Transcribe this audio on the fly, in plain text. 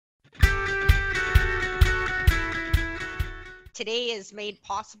Today is made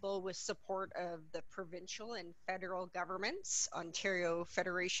possible with support of the provincial and federal governments, Ontario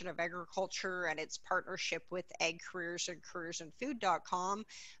Federation of Agriculture and its partnership with Ag Careers and careersandfood.com,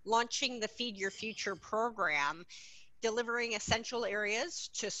 launching the Feed Your Future program, delivering essential areas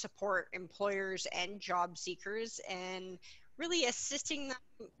to support employers and job seekers, and really assisting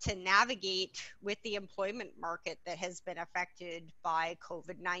them to navigate with the employment market that has been affected by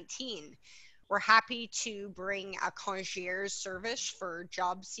COVID-19. We're happy to bring a concierge service for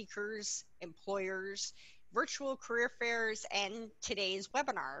job seekers, employers, virtual career fairs, and today's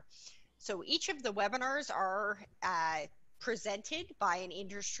webinar. So each of the webinars are presented by an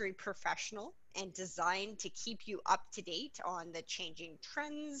industry professional and designed to keep you up to date on the changing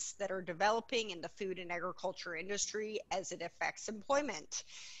trends that are developing in the food and agriculture industry as it affects employment.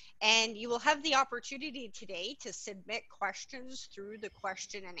 And you will have the opportunity today to submit questions through the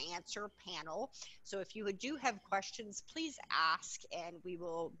question and answer panel. So if you do have questions, please ask, and we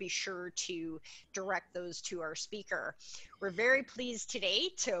will be sure to direct those to our speaker. We're very pleased today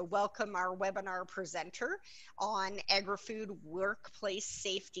to welcome our webinar presenter on Agri-Food workplace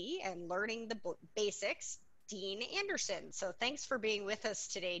safety and learning the basics, Dean Anderson. So thanks for being with us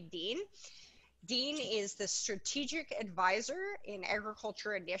today, Dean. Dean is the Strategic Advisor in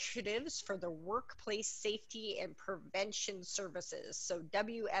Agriculture Initiatives for the Workplace Safety and Prevention Services, so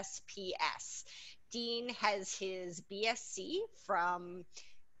WSPS. Dean has his BSc from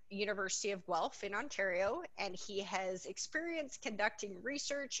University of Guelph in Ontario, and he has experience conducting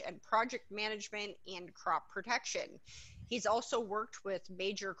research and project management and crop protection. He's also worked with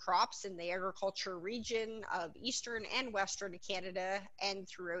major crops in the agriculture region of Eastern and Western Canada and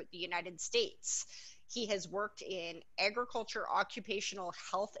throughout the United States. He has worked in agriculture occupational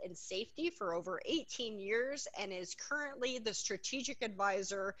health and safety for over 18 years and is currently the strategic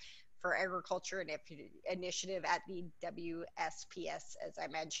advisor for Agriculture Initiative at the WSPS, as I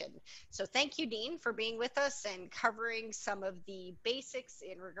mentioned. So thank you, Dean, for being with us and covering some of the basics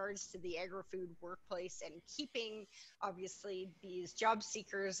in regards to the agri-food workplace and keeping, obviously, these job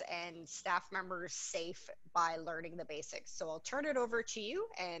seekers and staff members safe by learning the basics. So I'll turn it over to you,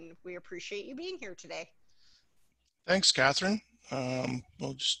 and we appreciate you being here today. Thanks, Catherine.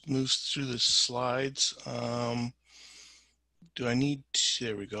 We'll just move through the slides. Do I need to,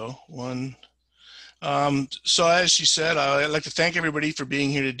 there we go, one. So as she said, I'd like to thank everybody for being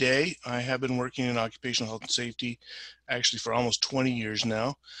here today. I have been working in occupational health and safety actually for almost 20 years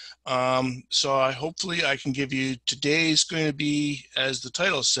now. So hopefully I can give you, today's going to be, as the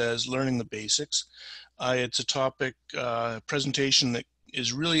title says, learning the basics. It's a topic presentation that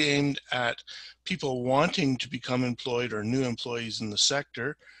is really aimed at people wanting to become employed or new employees in the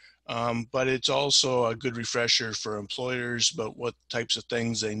sector. But it's also a good refresher for employers about what types of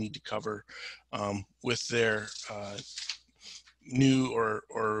things they need to cover with their new or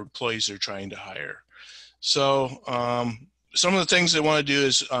employees they're trying to hire. So some of the things they want to do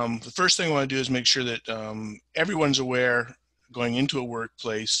is, the first thing I want to do is make sure that everyone's aware going into a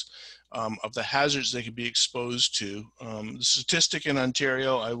workplace of the hazards they could be exposed to. The statistic in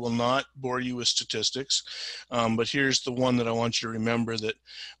Ontario, I will not bore you with statistics, but here's the one that I want you to remember, that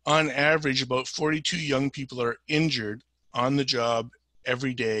on average about 42 young people are injured on the job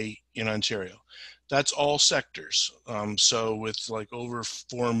every day in Ontario. That's all sectors. So with like over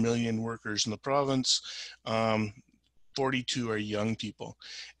 4 million workers in the province, 42 are young people.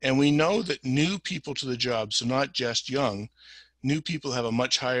 And we know that new people to the job, so not just young, new people have a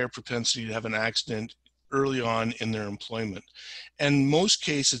much higher propensity to have an accident early on in their employment. And most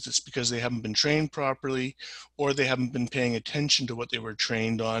cases, it's because they haven't been trained properly, or they haven't been paying attention to what they were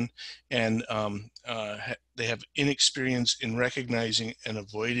trained on, and they have inexperience in recognizing and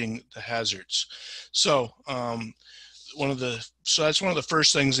avoiding the hazards. So that's one of the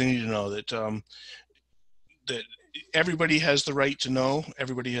first things they need to know, that that everybody has the right to know,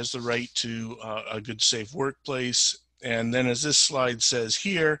 everybody has the right to a good, safe workplace. And then, as this slide says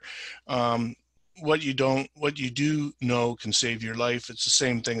here, what you do know can save your life. It's the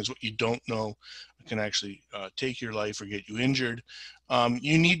same thing as what you don't know can actually take your life or get you injured.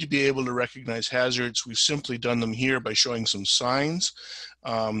 You need to be able to recognize hazards. We've simply done them here by showing some signs.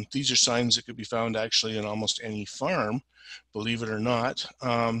 These are signs that could be found actually in almost any farm, believe it or not.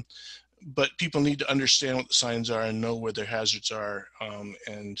 But people need to understand what the signs are and know where their hazards are.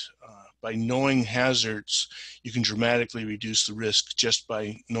 By knowing hazards, you can dramatically reduce the risk just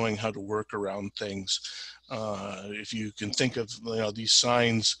by knowing how to work around things. If you can think of these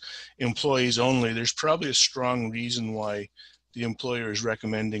signs, employees only, there's probably a strong reason why the employer is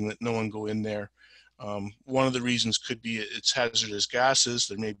recommending that no one go in there One of the reasons could be it's hazardous gases.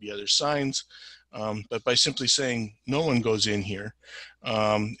 There may be other signs. But by simply saying no one goes in here,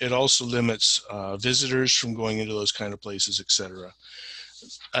 it also limits visitors from going into those kind of places, etc.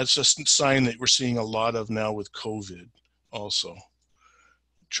 That's a sign that we're seeing a lot of now with COVID also.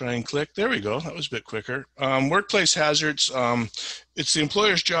 Try and click. There we go. That was a bit quicker. Workplace hazards. It's the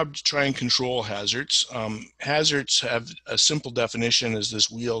employer's job to try and control hazards. Hazards have a simple definition, as this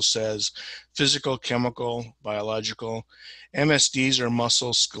wheel says: physical, chemical, biological. MSDs are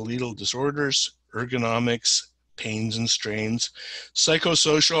musculoskeletal disorders, ergonomics, pains and strains.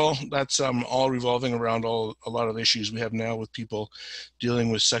 Psychosocial, that's all revolving around a lot of issues we have now with people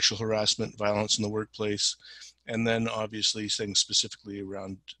dealing with sexual harassment, violence in the workplace. And then obviously things specifically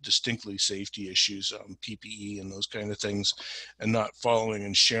around distinctly safety issues, PPE and those kind of things, and not following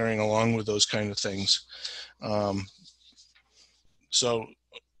and sharing along with those kind of things. So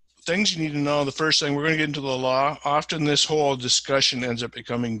things you need to know. The first thing, we're going to get into the law. Often this whole discussion ends up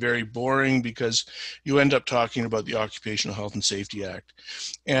becoming very boring because you end up talking about the Occupational Health and Safety Act.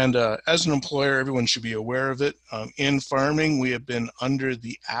 And as an employer, everyone should be aware of it. In farming, we have been under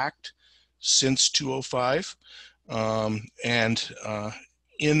the Act since 2005.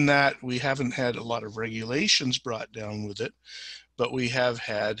 In that, we haven't had a lot of regulations brought down with it, but we have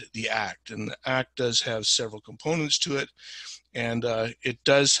had the Act. And the Act does have several components to it. And it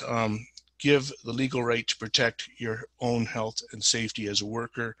does give the legal right to protect your own health and safety as a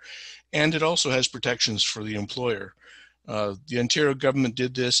worker. And it also has protections for the employer. The Ontario government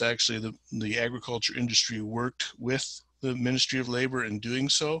did this. Actually, the agriculture industry worked with the Ministry of Labor in doing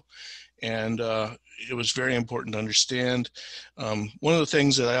so. And it was very important to understand. One of the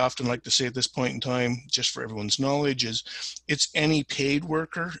things that I often like to say at this point in time, just for everyone's knowledge, is it's any paid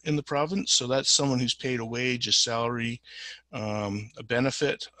worker in the province. So that's someone who's paid a wage, a salary, a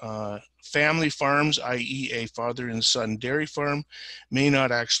benefit. Family farms, i.e. a father and son dairy farm, may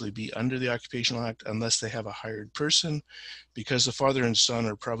not actually be under the Occupational Act unless they have a hired person, because the father and son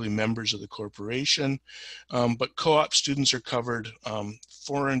are probably members of the corporation. But co-op students are covered.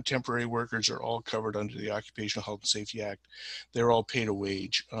 Foreign temporary workers are all covered under the Occupational Health and Safety Act. They're all paid a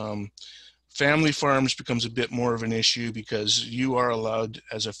wage. Family farms becomes a bit more of an issue because you are allowed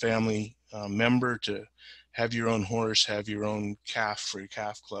as a family member to have your own horse, have your own calf for your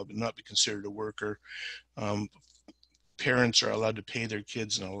calf club, and not be considered a worker. Parents are allowed to pay their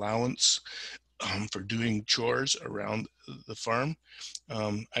kids an allowance for doing chores around the farm.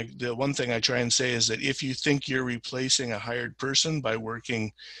 The one thing I try and say is that if you think you're replacing a hired person by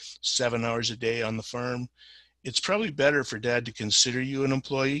working 7 hours a day on the farm, it's probably better for dad to consider you an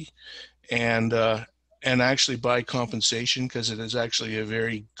employee and actually buy compensation, because it is actually a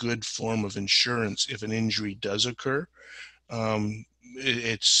very good form of insurance if an injury does occur.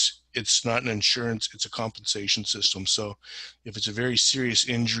 It's not an insurance, it's a compensation system. So if it's a very serious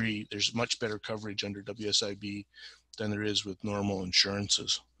injury, there's much better coverage under WSIB than there is with normal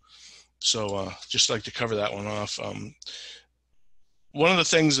insurances. So just like to cover that one off. One of the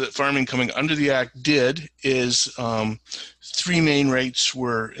things that farming coming under the Act did is three main rights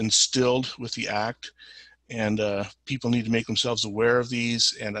were instilled with the Act, and people need to make themselves aware of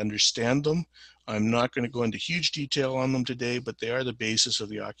these and understand them. I'm not going to go into huge detail on them today, but they are the basis of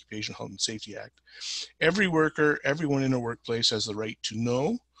the Occupational Health and Safety Act. Every worker, everyone in a workplace has the right to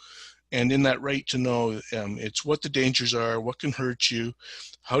know. And in that right to know, it's what the dangers are, what can hurt you,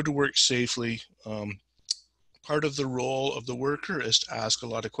 how to work safely. Part of the role of the worker is to ask a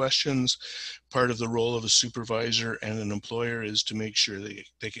lot of questions. Part of the role of a supervisor and an employer is to make sure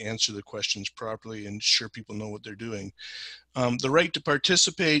they can answer the questions properly and ensure people know what they're doing. The right to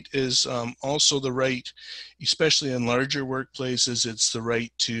participate is also the right, especially in larger workplaces, it's the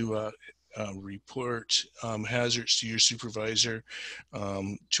right to report hazards to your supervisor,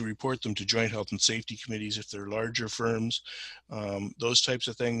 to report them to joint health and safety committees if they're larger firms, those types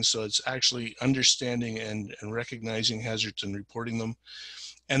of things. So it's actually understanding and recognizing hazards and reporting them.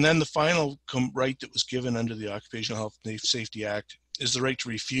 And then the final right that was given under the Occupational Health and Safety Act is the right to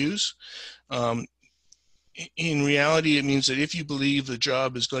refuse. In reality, it means that if you believe the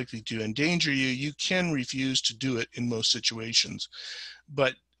job is likely to endanger you, you can refuse to do it in most situations.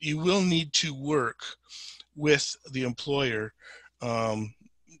 But you will need to work with the employer to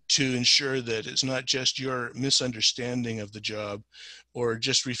ensure that it's not just your misunderstanding of the job or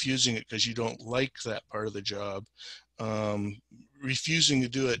just refusing it because you don't like that part of the job. Refusing to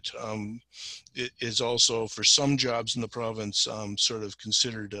do it, it is also, for some jobs in the province, sort of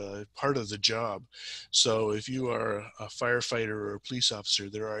considered part of the job. So if you are a firefighter or a police officer,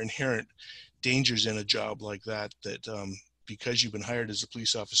 there are inherent dangers in a job like that because you've been hired as a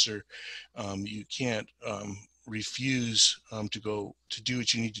police officer, you can't refuse to go to do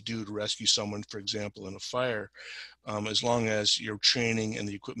what you need to do to rescue someone, for example, in a fire, as long as your training and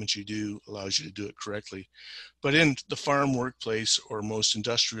the equipment you do allows you to do it correctly. But in the farm workplace or most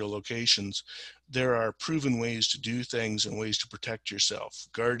industrial locations, there are proven ways to do things and ways to protect yourself.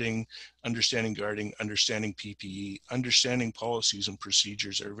 Guarding, understanding PPE, understanding policies and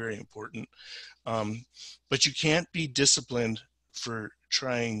procedures are very important. But you can't be disciplined for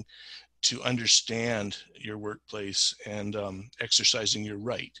trying to understand your workplace and exercising your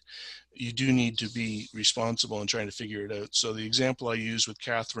right. You do need to be responsible in trying to figure it out. So the example I used with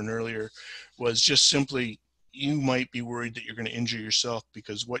Catherine earlier was just simply, you might be worried that you're going to injure yourself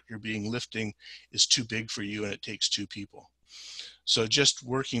because what you're being lifting is too big for you and it takes two people. So just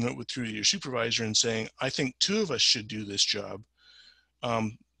working it through your supervisor and saying, I think two of us should do this job,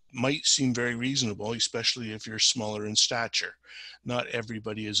 um, might seem very reasonable, especially if you're smaller in stature. Not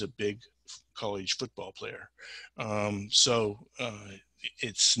everybody is a big college football player.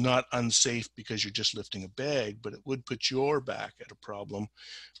 It's not unsafe because you're just lifting a bag, but it would put your back at a problem.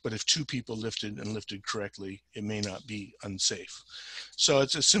 But if two people lifted and lifted correctly, it may not be unsafe. So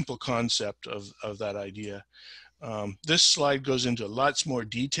it's a simple concept of that idea. This slide goes into lots more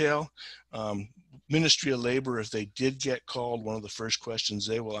detail. Ministry of Labor, if they did get called, one of the first questions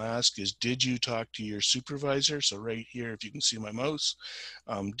they will ask is, did you talk to your supervisor? So right here, if you can see my mouse,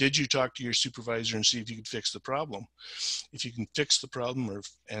 did you talk to your supervisor and see if you could fix the problem? If you can fix the problem or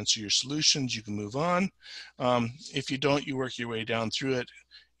answer your solutions, you can move on. If you don't, you work your way down through it.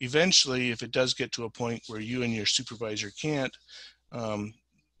 Eventually, if it does get to a point where you and your supervisor can't, the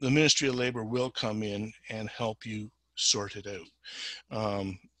Ministry of Labor will come in and help you sort it out.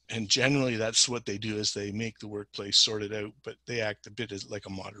 And generally that's what they do, is they make the workplace sort it out, but they act a bit as like a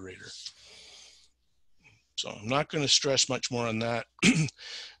moderator. So I'm not going to stress much more on that.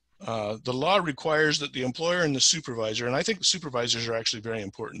 The law requires that the employer and the supervisor, and I think the supervisors are actually very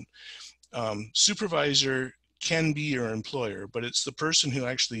important. Supervisor can be your employer, but it's the person who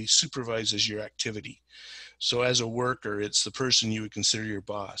actually supervises your activity. So as a worker, it's the person you would consider your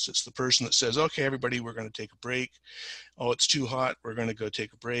boss. It's the person that says, okay, everybody, we're going to take a break. Oh, it's too hot, we're going to go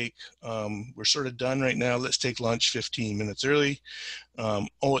take a break. We're sort of done right now, let's take lunch 15 minutes early.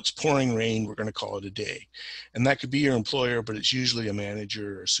 Oh, it's pouring rain, we're going to call it a day. And that could be your employer, but it's usually a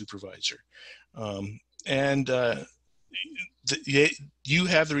manager or a supervisor. You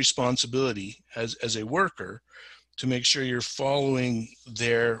have the responsibility as a worker to make sure you're following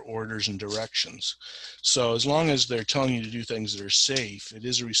their orders and directions. So as long as they're telling you to do things that are safe, it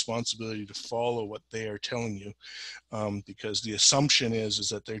is a responsibility to follow what they are telling you, because the assumption is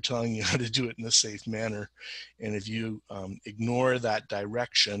that they're telling you how to do it in a safe manner. And if you ignore that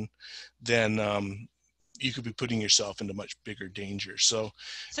direction, then you could be putting yourself into much bigger danger. So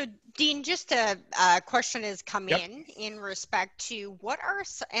Dean, just a question has come yep. in respect to what are,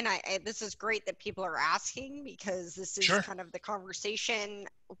 and this is great that people are asking, because this is Sure. kind of the conversation.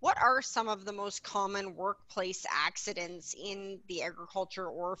 What are some of the most common workplace accidents in the agriculture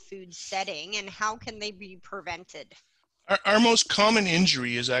or food setting, and how can they be prevented? Our most common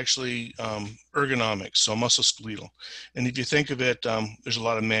injury is actually ergonomics, so musculoskeletal. And if you think of it, there's a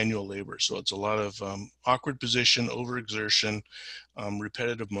lot of manual labor. So it's a lot of awkward position, overexertion,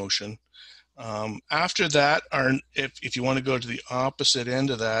 repetitive motion. After that, if you want to go to the opposite end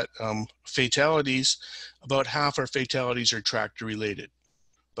of that, fatalities, about half our fatalities are tractor related.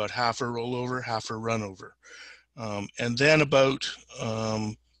 About half are rollover, half are runover. And then about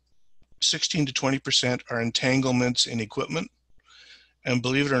 16 to 20% are entanglements in equipment. And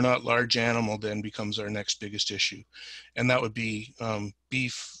believe it or not, large animal then becomes our next biggest issue. And that would be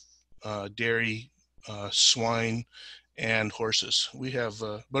beef, dairy, swine, and horses. We have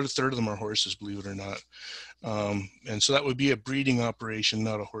about a third of them are horses, believe it or not. And so that would be a breeding operation,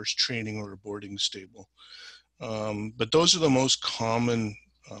 not a horse training or a boarding stable. But those are the most common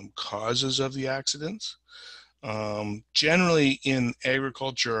causes of the accidents. Generally in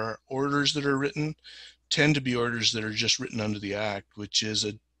agriculture, our orders that are written tend to be orders that are just written under the Act, which is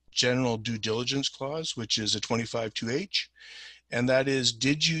a general due diligence clause, which is a 25(2)(h). And that is,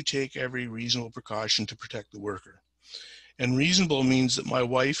 did you take every reasonable precaution to protect the worker? And reasonable means that my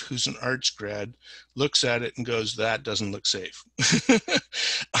wife, who's an arts grad, looks at it and goes, that doesn't look safe.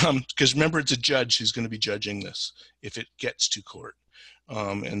 Because remember, it's a judge who's going to be judging this if it gets to court.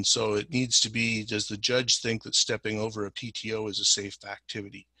 And so it needs to be, does the judge think that stepping over a PTO is a safe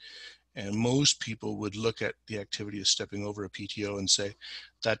activity? And most people would look at the activity of stepping over a PTO and say,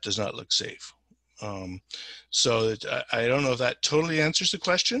 that does not look safe. So I don't know if that totally answers the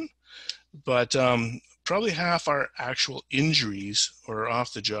question, but probably half our actual injuries or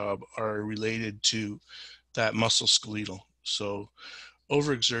off the job are related to that muscle skeletal. So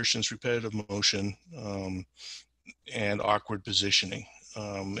overexertions, repetitive motion, and awkward positioning.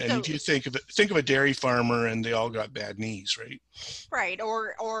 And if So you think of a dairy farmer, and they all got bad knees, right? right,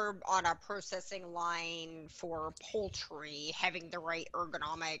 or on a processing line for poultry, having the right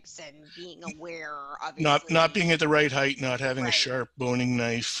ergonomics and being aware, Not obviously. being at the right height, not having a Right, sharp boning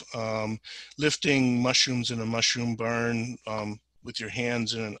knife, lifting mushrooms in a mushroom barn with your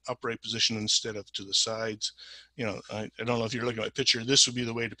hands in an upright position instead of to the sides. I don't know if you're looking at my picture. This would be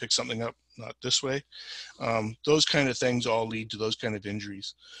the way to pick something up, not this way. Those kind of things all lead to those kind of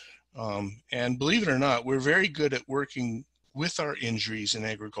injuries. And believe it or not, we're very good at working with our injuries in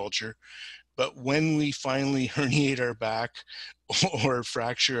agriculture. But when we finally herniate our back or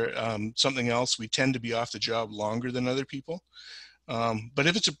fracture something else, we tend to be off the job longer than other people. But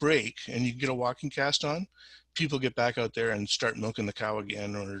if it's a break and you get a walking cast on, people get back out there and start milking the cow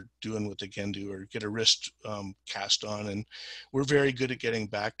again, or doing what they can do, or get a wrist cast on. And we're very good at getting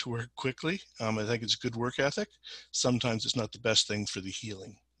back to work quickly. I think it's good work ethic. Sometimes it's not the best thing for the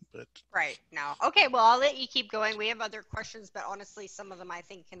healing, but right. Now, okay, well, I'll let you keep going. We have other questions, but honestly, some of them I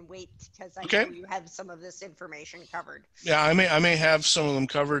think can wait because I okay. know you have some of this information covered. Yeah, I may have some of them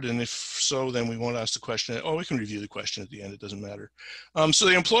covered, and if so, then we won't ask the question. Oh, we can review the question at the end. It doesn't matter. So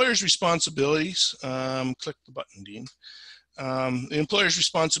the employer's responsibilities. Click the button, Dean. The employer's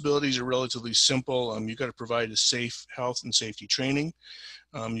responsibilities are relatively simple. You've got to provide a safe health and safety training.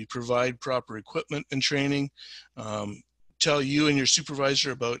 You provide proper equipment and training. Um, Tell you and your supervisor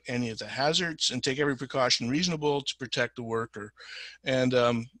about any of the hazards, and take every precaution reasonable to protect the worker. And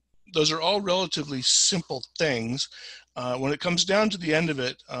those are all relatively simple things. When it comes down to the end of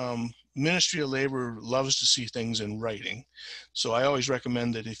it, Ministry of Labor loves to see things in writing. So I always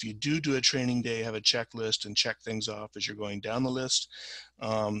recommend that if you do a training day, have a checklist and check things off as you're going down the list.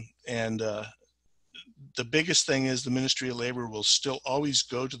 And the biggest thing is the Ministry of Labor will still always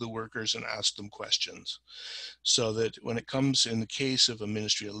go to the workers and ask them questions. So that when it comes, in the case of a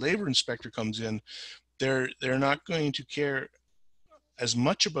Ministry of Labor inspector comes in, they're not going to care as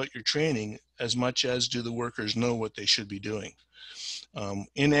much about your training as much as do the workers know what they should be doing.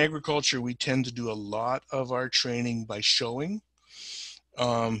 In agriculture, we tend to do a lot of our training by showing,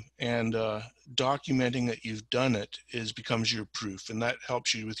 and documenting that you've done it becomes your proof, and that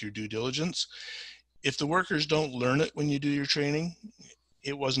helps you with your due diligence. If the workers don't learn it when you do your training,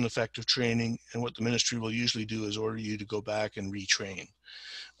 it wasn't effective training, and what the ministry will usually do is order you to go back and retrain,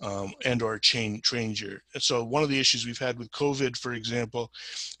 and or train your. So one of the issues we've had with COVID, for example,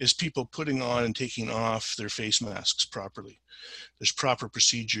 is people putting on and taking off their face masks properly. There's proper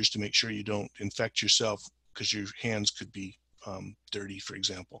procedures to make sure you don't infect yourself because your hands could be dirty, for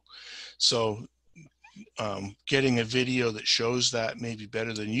example. So getting a video that shows that may be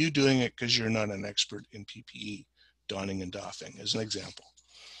better than you doing it because you're not an expert in PPE donning and doffing, as an example.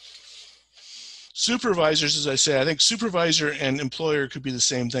 Supervisors, as I say, I think supervisor and employer could be the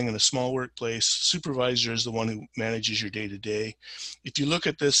same thing in a small workplace. Supervisor is the one who manages your day-to-day. If you look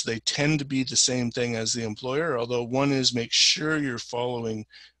at this, they tend to be the same thing as the employer, although one is make sure you're following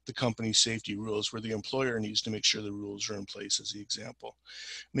the company's safety rules, where the employer needs to make sure the rules are in place, as the example.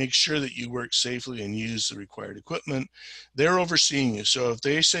 Make sure that you work safely and use the required equipment. They're overseeing you. So if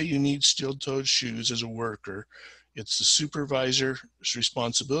they say you need steel-toed shoes as a worker, it's the supervisor's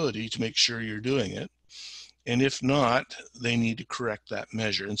responsibility to make sure you're doing it. And if not, they need to correct that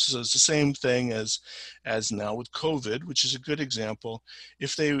measure. And so it's the same thing as now with COVID, which is a good example.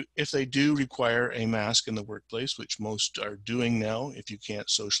 If they do require a mask in the workplace, which most are doing now, if you can't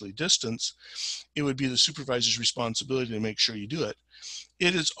socially distance, it would be the supervisor's responsibility to make sure you do it.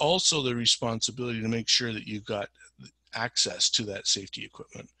 It is also the responsibility to make sure that you've got access to that safety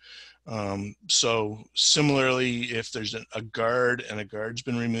equipment. So similarly, if there's a guard and a guard's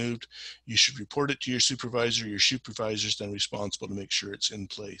been removed, you should report it to your supervisor. Your supervisor is then responsible to make sure it's in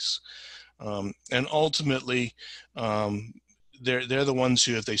place. And ultimately, they're the ones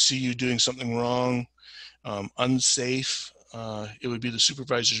who, if they see you doing something wrong, unsafe, it would be the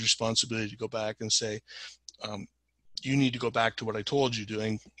supervisor's responsibility to go back and say, you need to go back to what I told you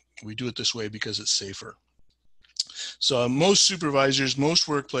doing. We do it this way because it's safer. So most supervisors, most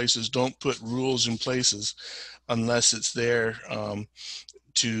workplaces don't put rules in places unless it's there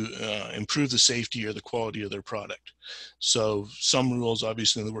to improve the safety or the quality of their product. So some rules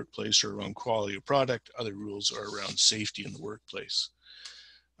obviously in the workplace are around quality of product. Other rules are around safety in the workplace.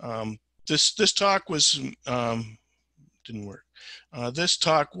 This talk was didn't work. This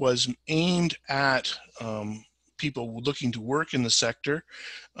talk was aimed at people looking to work in the sector.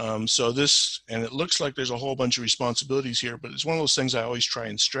 So this, and it looks like there's a whole bunch of responsibilities here, but it's one of those things I always try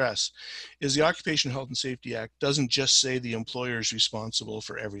and stress, is the Occupational Health and Safety Act doesn't just say the employer is responsible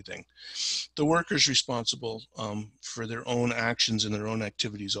for everything. The worker's responsible for their own actions and their own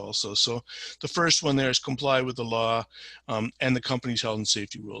activities also. So the first one there is comply with the law and the company's health and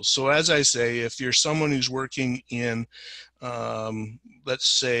safety rules. So as I say, if you're someone who's working in, let's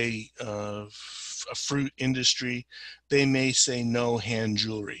say, a fruit industry, they may say no hand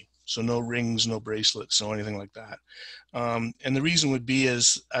jewelry. So no rings, no bracelets, no anything like that. And the reason would be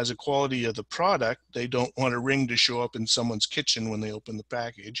is, as a quality of the product, they don't want a ring to show up in someone's kitchen when they open the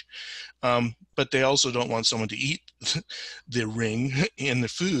package. But they also don't want someone to eat the ring in the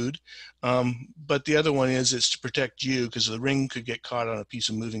food. But the other one is it's to protect you, because the ring could get caught on a piece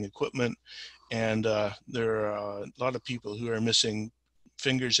of moving equipment. And there are a lot of people who are missing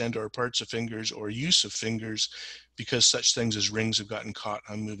fingers and or parts of fingers or use of fingers because such things as rings have gotten caught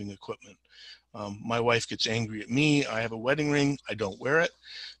on moving equipment. My wife gets angry at me. I have a wedding ring. I don't wear it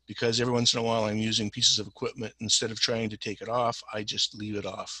because every once in a while I'm using pieces of equipment. Instead of trying to take it off, I just leave it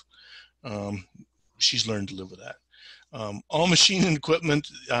off. Um, she's learned to live with that. All machine and equipment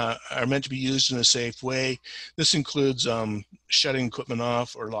are meant to be used in a safe way. This includes shutting equipment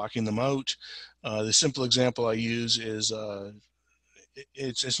off or locking them out. The simple example I use is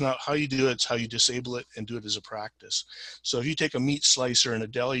it's not how you do it, it's how you disable it and do it as a practice. So if you take a meat slicer in a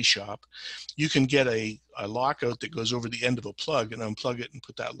deli shop, you can get a lockout that goes over the end of a plug and unplug it and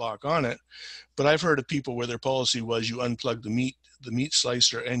put that lock on it. But I've heard of people where their policy was you unplug the meat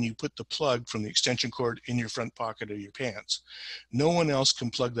slicer and you put the plug from the extension cord in your front pocket of your pants. No one else can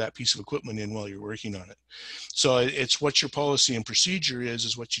plug that piece of equipment in while you're working on it. So it's what your policy and procedure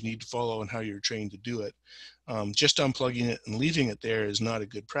is what you need to follow and how you're trained to do it. Just unplugging it and leaving it there is not a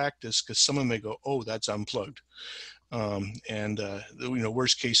good practice, because someone may go, oh, that's unplugged.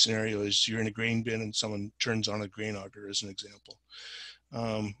 Worst case scenario is you're in a grain bin and someone turns on a grain auger, as an example.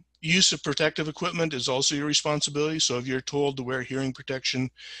 Use of protective equipment is also your responsibility. So if you're told to wear hearing protection,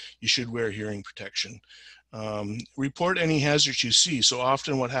 you should wear hearing protection. Report any hazards you see. So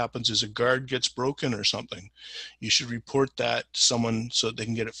often what happens is a guard gets broken or something. You should report that to someone so that they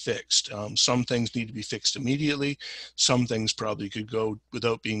can get it fixed. Some things need to be fixed immediately. Some things probably could go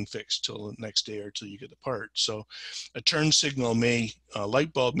without being fixed till the next day or till you get the part. So a turn signal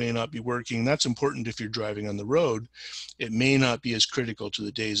light bulb may not be working. That's important if you're driving on the road. It may not be as critical to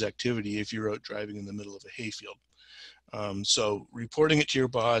the day's activity if you're out driving in the middle of a hayfield. So reporting it to your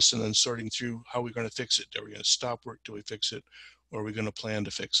boss and then sorting through how we're going to fix it. Are we going to stop work till we fix it, or are we going to plan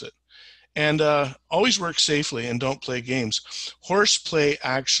to fix it? And always work safely and don't play games. Horseplay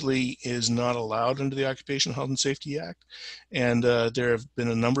actually is not allowed under the Occupational Health and Safety Act. And there have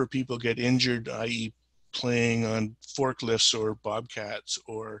been a number of people get injured, i.e. playing on forklifts or bobcats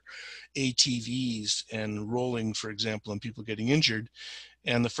or ATVs and rolling, for example, and people getting injured.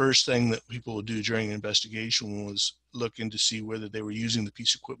 And the first thing that people would do during an investigation was look in to see whether they were using the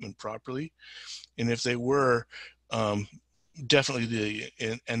piece of equipment properly. And if they were, definitely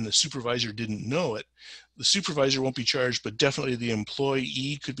and the supervisor didn't know it, the supervisor won't be charged, but definitely the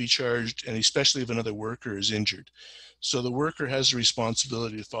employee could be charged, and especially if another worker is injured. So the worker has the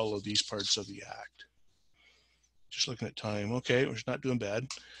responsibility to follow these parts of the act. Just looking at time. Okay, we're not doing bad.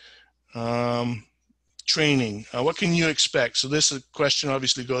 Training. What can you expect? So this question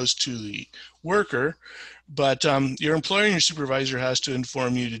obviously goes to the worker, but your employer and your supervisor has to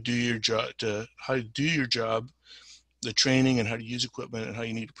inform you to do your job, to how to do your job, the training and how to use equipment and how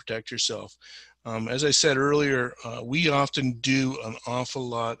you need to protect yourself. As I said earlier, we often do an awful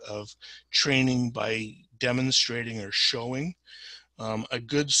lot of training by demonstrating or showing. A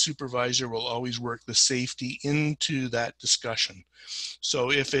good supervisor will always work the safety into that discussion.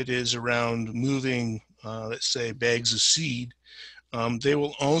 So if it is around moving, let's say, bags of seed, they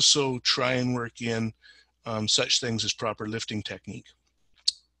will also try and work in such things as proper lifting technique.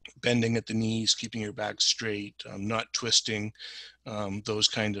 Bending at the knees, keeping your back straight, not twisting, those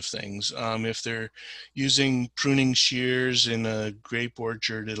kind of things. If they're using pruning shears in a grape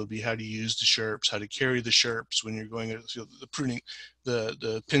orchard, it'll be how to use the sharps, how to carry the sharps when you're going out the field, the pruning,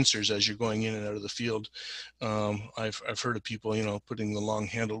 the pincers as you're going in and out of the field. I've heard of people, putting the long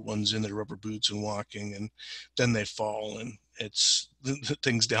handled ones in their rubber boots and walking, and then they fall and it's the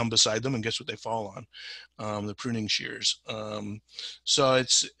things down beside them, and guess what they fall on? The pruning shears. So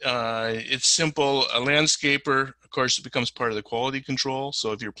it's simple. A landscaper, of course, it becomes part of the quality control.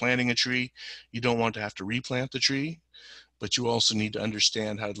 So if you're planting a tree, you don't want to have to replant the tree, but you also need to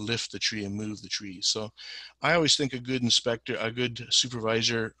understand how to lift the tree and move the tree. So I always think a good inspector, a good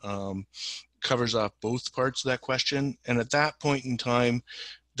supervisor, covers off both parts of that question. And at that point in time,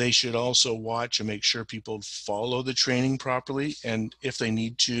 they should also watch and make sure people follow the training properly, and if they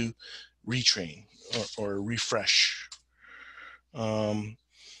need to, retrain or refresh. Um,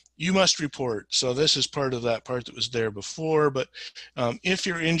 you must report. So this is part of that part that was there before, but if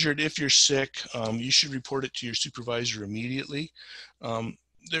you're injured, if you're sick, you should report it to your supervisor immediately.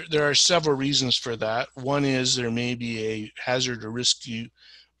 There are several reasons for that. One is there may be a hazard or risk you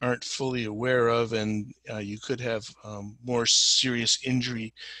aren't fully aware of, and you could have more serious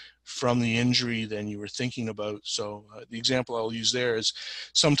injury from the injury than you were thinking about. So the example I'll use there is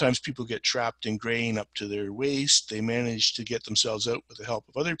sometimes people get trapped in grain up to their waist. They manage to get themselves out with the help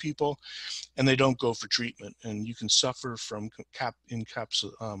of other people, and they don't go for treatment. And you can suffer from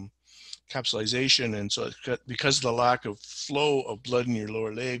capsulization. And so because of the lack of flow of blood in your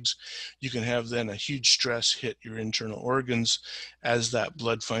lower legs, you can have then a huge stress hit your internal organs as that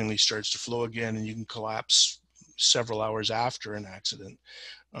blood finally starts to flow again, and you can collapse several hours after an accident.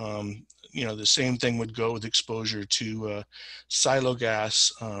 The same thing would go with exposure to silo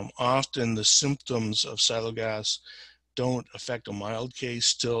gas. Often the symptoms of silo gas don't affect a mild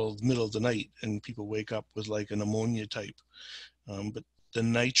case till the middle of the night, and people wake up with like a pneumonia type. But the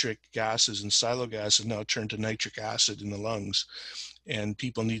nitric gases and silo gas have now turned to nitric acid in the lungs, and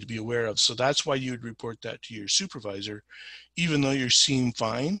people need to be aware of. So that's why you would report that to your supervisor, even though you seem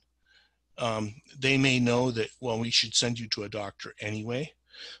fine. They may know that, well, we should send you to a doctor anyway.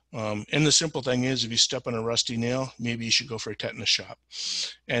 And the simple thing is, if you step on a rusty nail, maybe you should go for a tetanus shot.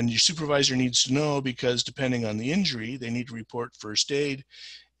 And your supervisor needs to know, because depending on the injury, they need to report first aid.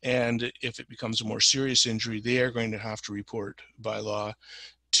 And if it becomes a more serious injury, they are going to have to report by law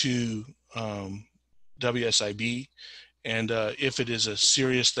to WSIB. And if it is a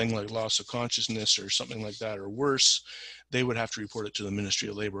serious thing like loss of consciousness or something like that, or worse, they would have to report it to the Ministry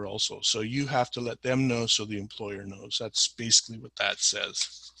of Labor also. So you have to let them know so the employer knows. That's basically what that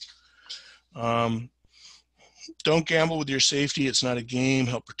says. Don't gamble with your safety. It's not a game.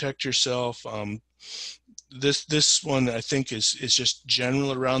 Help protect yourself. This one I think is just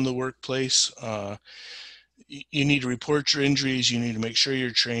general around the workplace. You need to report your injuries. You need to make sure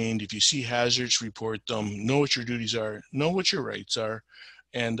you're trained. If you see hazards, report them. Know what your duties are. Know what your rights are.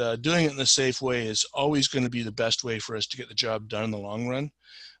 And doing it in a safe way is always going to be the best way for us to get the job done in the long run.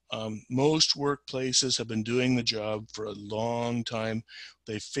 Most workplaces have been doing the job for a long time.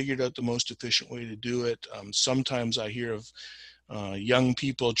 They've figured out the most efficient way to do it. Sometimes I hear of young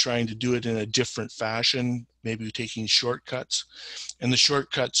people trying to do it in a different fashion, maybe taking shortcuts. And the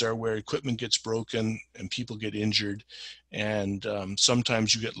shortcuts are where equipment gets broken and people get injured. And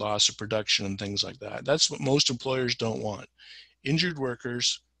sometimes you get loss of production and things like that. That's what most employers don't want. Injured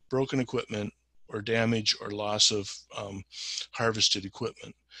workers, broken equipment, or damage or loss of harvested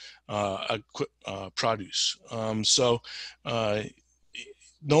equipment, produce.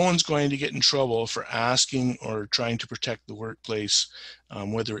 No one's going to get in trouble for asking or trying to protect the workplace,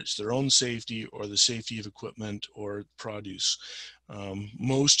 whether it's their own safety or the safety of equipment or produce.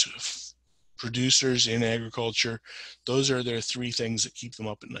 Most producers in agriculture, those are their three things that keep them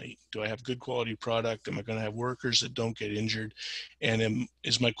up at night. Do I have good quality product? Am I going to have workers that don't get injured? And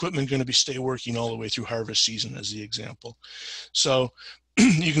is my equipment going to stay working all the way through harvest season, as the example? So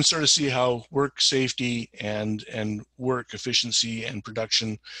you can sort of see how work safety and work efficiency and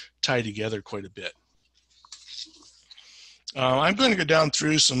production tie together quite a bit. I'm going to go down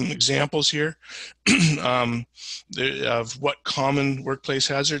through some examples here of what common workplace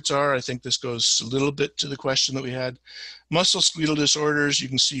hazards are. I think this goes a little bit to the question that we had. Musculoskeletal disorders, you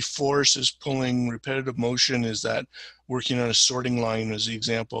can see force is pulling, repetitive motion is that working on a sorting line as the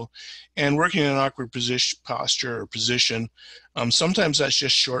example, and working in an awkward posture or position. Sometimes that's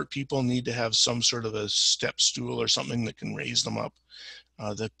just short people need to have some sort of a step stool or something that can raise them up.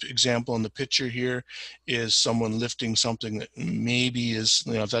 The example in the picture here is someone lifting something that maybe is,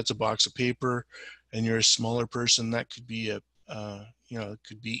 if that's a box of paper and you're a smaller person, that could be it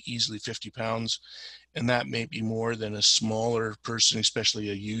could be easily 50 pounds. And that may be more than a smaller person,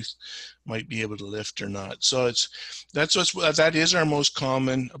 especially a youth, might be able to lift or not. So that is our most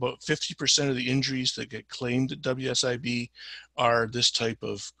common. About 50% of the injuries that get claimed at WSIB are this type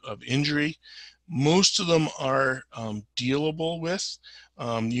of injury. Most of them are dealable with.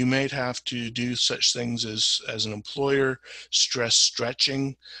 You might have to do such things as an employer, stress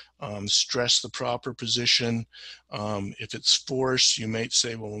stretching, stress the proper position. If it's force, you might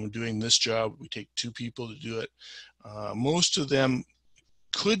say, well, when we're doing this job, we take two people to do it. Most of them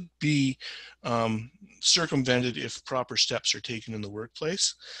could be circumvented if proper steps are taken in the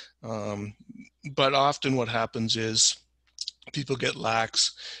workplace. But often what happens is People get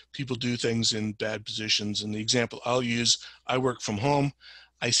lax, people do things in bad positions. And the example I'll use, I work from home,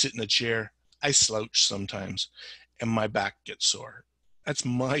 I sit in a chair, I slouch sometimes, and my back gets sore. That's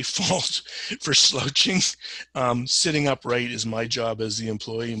my fault for slouching. Sitting upright is my job as the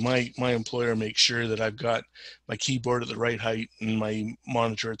employee. My employer makes sure that I've got my keyboard at the right height and my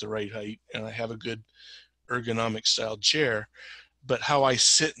monitor at the right height, and I have a good ergonomic styled chair. But how I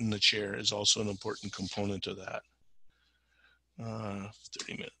sit in the chair is also an important component of that.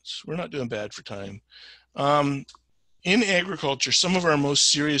 30 minutes. We're not doing bad for time. Um, in agriculture, some of our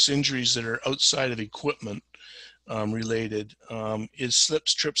most serious injuries that are outside of equipment related is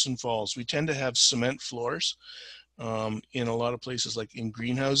slips, trips, and falls. We tend to have cement floors in a lot of places, like in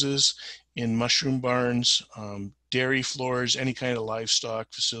greenhouses, in mushroom barns, dairy floors, any kind of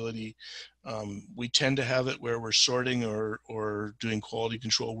livestock facility. We tend to have it where we're sorting or doing quality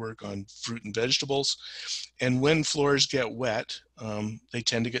control work on fruit and vegetables. And when floors get wet, they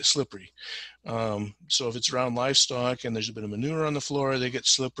tend to get slippery. So if it's around livestock and there's a bit of manure on the floor, they get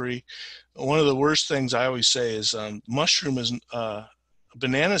slippery. One of the worst things I always say is mushroom is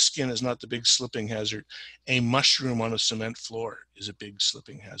banana skin is not the big slipping hazard. A mushroom on a cement floor is a big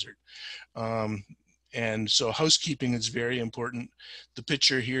slipping hazard. Um, and so housekeeping is very important. The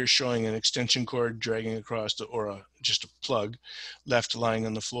picture here showing an extension cord dragging across just a plug left lying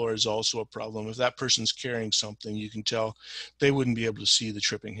on the floor is also a problem. If that person's carrying something, you can tell they wouldn't be able to see the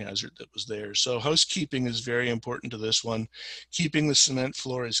tripping hazard that was there. So housekeeping is very important to this one. Keeping the cement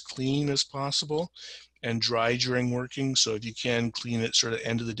floor as clean as possible and dry during working. So if you can, clean it sort of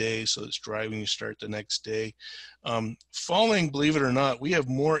end of the day so it's dry when you start the next day. Falling, believe it or not, we have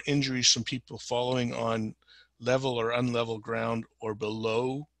more injuries from people falling on level or unlevel ground or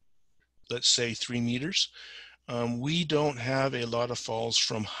below, let's say, 3 meters. We don't have a lot of falls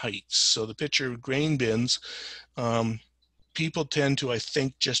from heights. So the picture of grain bins, people tend to, I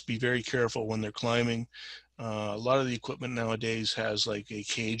think, just be very careful when they're climbing. A lot of the equipment nowadays has like a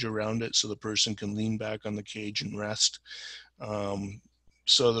cage around it so the person can lean back on the cage and rest.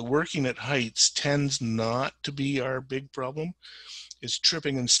 So the working at heights tends not to be our big problem. It's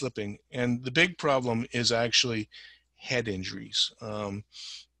tripping and slipping. And the big problem is actually head injuries.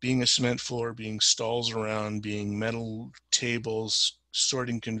 Being a cement floor, being stalls around, being metal tables,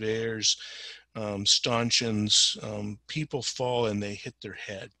 sorting conveyors, stanchions, people fall and they hit their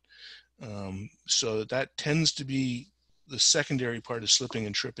head. So that tends to be the secondary part of slipping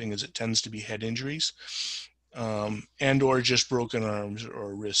and tripping, is it tends to be head injuries and or just broken arms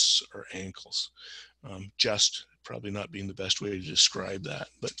or wrists or ankles. Just probably not being the best way to describe that,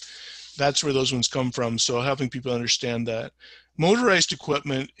 but that's where those ones come from. So helping people understand that motorized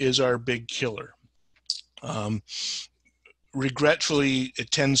equipment is our big killer. Regretfully, it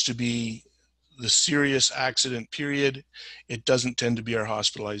tends to be the serious accident period. It doesn't tend to be our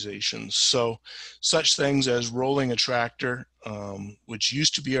hospitalizations. So such things as rolling a tractor, which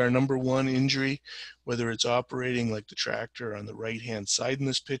used to be our number one injury, whether it's operating like the tractor on the right hand side in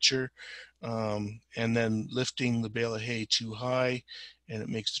this picture, and then lifting the bale of hay too high and it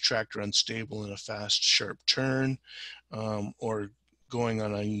makes the tractor unstable in a fast sharp turn, or going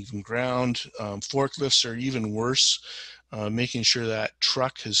on uneven ground. Forklifts are even worse, making sure that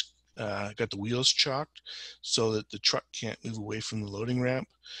truck has got the wheels chalked so that the truck can't move away from the loading ramp.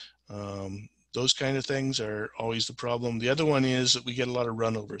 Those kind of things are always the problem. The other one is that we get a lot of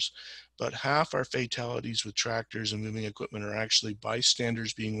runovers. About half our fatalities with tractors and moving equipment are actually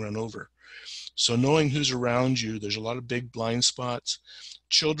bystanders being run over. So knowing who's around you, there's a lot of big blind spots.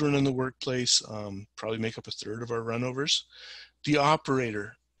 Children in the workplace probably make up a third of our runovers. The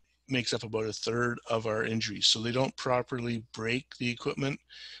operator makes up about a third of our injuries. So they don't properly brake the equipment.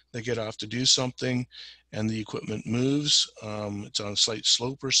 They get off to do something and the equipment moves. It's on a slight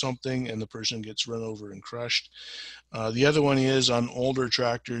slope or something and the person gets run over and crushed. The other one is on older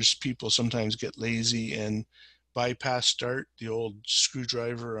tractors, people sometimes get lazy and bypass start the old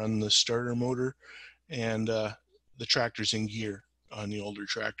screwdriver on the starter motor, and the tractor's in gear on the older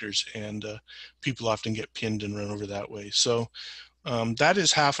tractors, and people often get pinned and run over that way. So that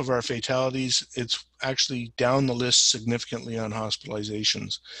is half of our fatalities. It's actually down the list significantly on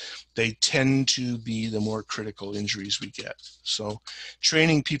hospitalizations. They tend to be the more critical injuries we get. So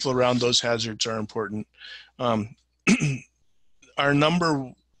training people around those hazards are important. Our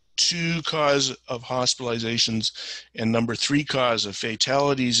number 2 cause of hospitalizations and number 3 cause of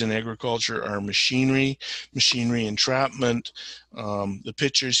fatalities in agriculture are machinery entrapment. The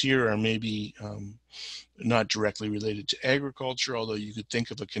pictures here are maybe not directly related to agriculture, although you could think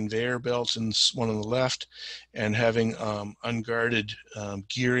of a conveyor belt in one on the left and having unguarded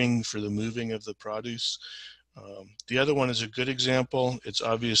gearing for the moving of the produce. The other one is a good example. It's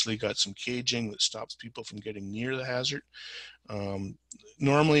obviously got some caging that stops people from getting near the hazard. Um,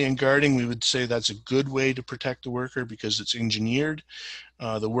 Normally in guarding, we would say that's a good way to protect the worker because it's engineered.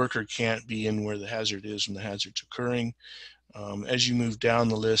 The worker can't be in where the hazard is when the hazard's occurring. As you move down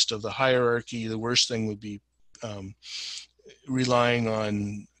the list of the hierarchy, the worst thing would be um, relying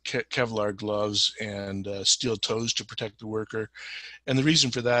on Kevlar gloves and steel toes to protect the worker. And the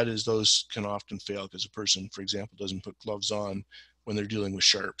reason for that is those can often fail because a person, for example, doesn't put gloves on when they're dealing with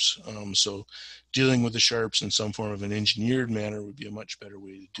sharps. So dealing with the sharps in some form of an engineered manner would be a much better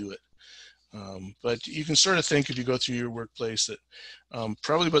way to do it. But you can sort of think if you go through your workplace that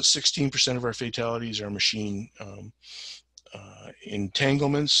probably about 16% of our fatalities are machine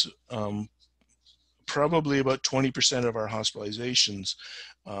entanglements. Probably about 20% of our hospitalizations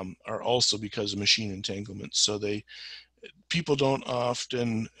are also because of machine entanglements. So people don't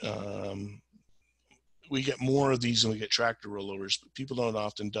often, we get more of these than we get tractor rollovers, but people don't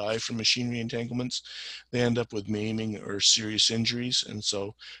often die from machinery entanglements. They end up with maiming or serious injuries. And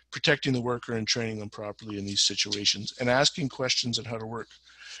so protecting the worker and training them properly in these situations and asking questions on how to work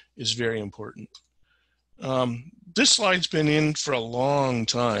is very important. This slide's been in for a long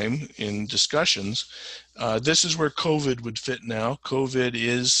time in discussions. This is where COVID would fit now. COVID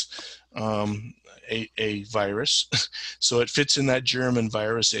is a virus, so it fits in that germ and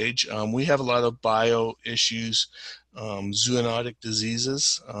virus age. We have a lot of bio issues, zoonotic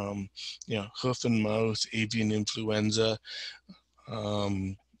diseases, hoof and mouth, avian influenza,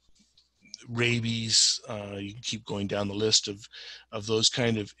 um, rabies. You can keep going down the list of those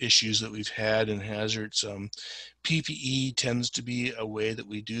kind of issues that we've had and hazards. PPE tends to be a way that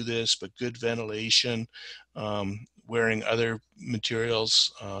we do this, but good ventilation, wearing other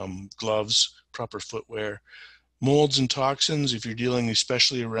materials, gloves, proper footwear, molds and toxins. If you're dealing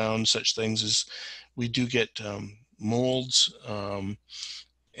especially around such things as we do get molds,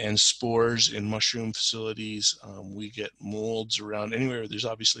 and spores in mushroom facilities. We get molds around anywhere. There's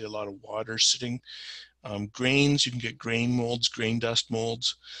obviously a lot of water sitting. Grains, you can get grain molds, grain dust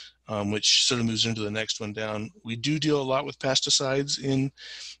molds, which sort of moves into the next one down. We do deal a lot with pesticides in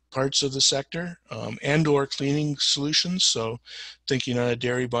parts of the sector and or cleaning solutions. So thinking on a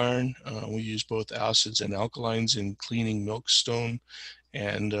dairy barn, we use both acids and alkalines in cleaning milkstone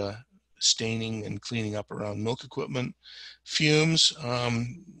and staining and cleaning up around milk equipment. Fumes,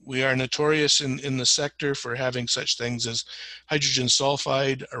 we are notorious in the sector for having such things as hydrogen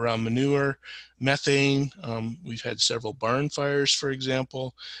sulfide around manure, methane. We've had several barn fires, for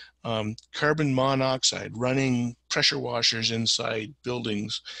example. Carbon monoxide, running pressure washers inside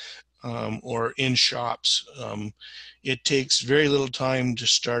buildings or in shops. It takes very little time to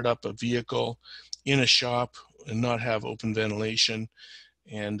start up a vehicle in a shop and not have open ventilation.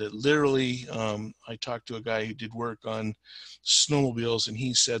 And literally, I talked to a guy who did work on snowmobiles, and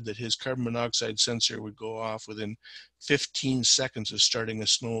he said that his carbon monoxide sensor would go off within 15 seconds of starting a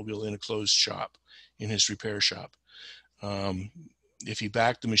snowmobile in a closed shop, in his repair shop. Um, if he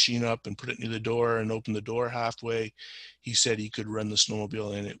backed the machine up and put it near the door and opened the door halfway, he said he could run the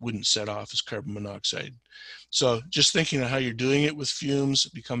snowmobile and it wouldn't set off his carbon monoxide. So just thinking of how you're doing it with fumes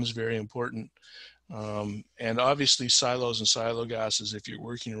becomes very important. And obviously silos and silo gases, if you're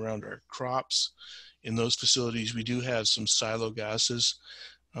working around our crops in those facilities, we do have some silo gases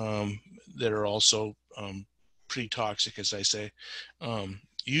that are also pretty toxic, as I say.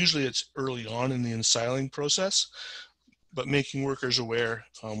 Usually it's early on in the ensiling process, but making workers aware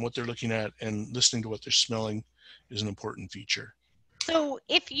what they're looking at and listening to what they're smelling is an important feature. So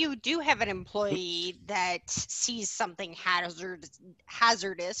if you do have an employee that sees something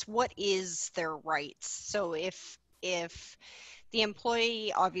hazardous, what is their rights? So if the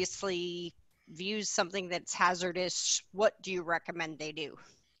employee obviously views something that's hazardous, what do you recommend they do?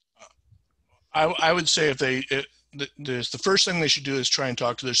 I would say if the first thing they should do is try and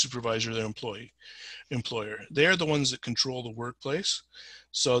talk to their supervisor, their employer. They're the ones that control the workplace.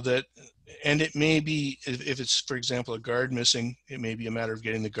 So that, and it may be, if it's, for example, a guard missing, it may be a matter of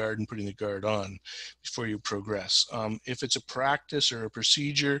getting the guard and putting the guard on before you progress. If it's a practice or a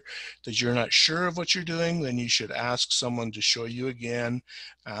procedure that you're not sure of what you're doing, then you should ask someone to show you again,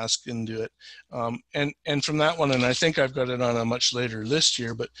 ask and do it. And from that one, and I think I've got it on a much later list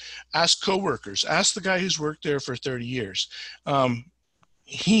here, but ask coworkers, ask the guy who's worked there for 30 years.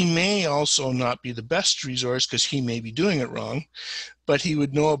 He may also not be the best resource because he may be doing it wrong, but he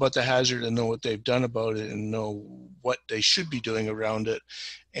would know about the hazard and know what they've done about it and know what they should be doing around it.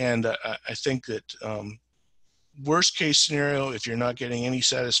 And I think that worst case scenario, if you're not getting any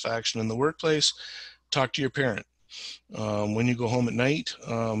satisfaction in the workplace, talk to your parent. When you go home at night,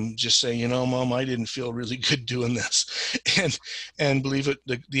 just say, you know, Mom, I didn't feel really good doing this. and and believe it,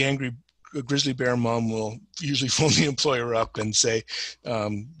 the angry grizzly bear mom will usually phone the employer up and say,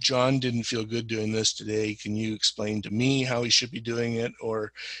 John didn't feel good doing this today. Can you explain to me how he should be doing it?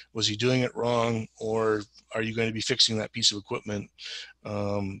 Or was he doing it wrong? Or are you going to be fixing that piece of equipment?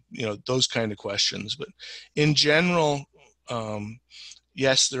 You know, those kind of questions. But in general,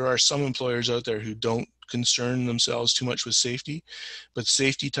 yes, there are some employers out there who don't concern themselves too much with safety, but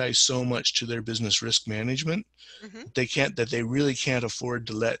safety ties so much to their business risk management Mm-hmm. that they really can't afford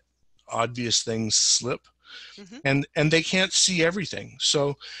to let obvious things slip. Mm-hmm. And they can't see everything.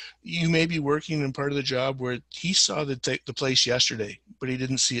 So you may be working in part of the job where he saw the place yesterday, but he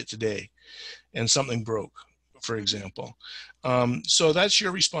didn't see it today, and something broke, for Mm-hmm. example. So that's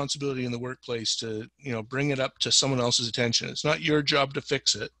your responsibility in the workplace to, you know, bring it up to someone else's attention. It's not your job to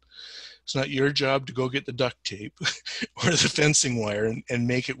fix it. It's not your job to go get the duct tape or the fencing wire and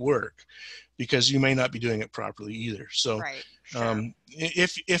make it work, because you may not be doing it properly either. So Right. Sure.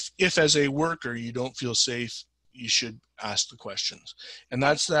 if as a worker you don't feel safe, you should ask the questions. And Okay.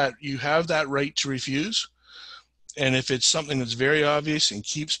 that's that. You have that right to refuse. And if it's something that's very obvious and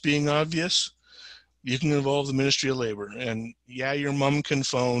keeps being obvious, you can involve the Ministry of Labor. And yeah, your mom can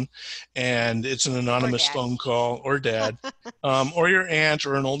phone, and it's an Or anonymous dad. phone call, or dad, or your aunt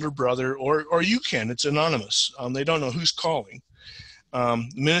or an older brother, or you can. It's anonymous. They don't know who's calling. The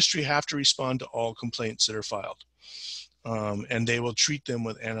ministry have to respond to all complaints that are filed, and they will treat them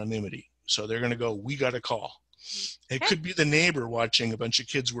with anonymity. So they're going to go, we got a call. It Okay. could be the neighbor watching a bunch of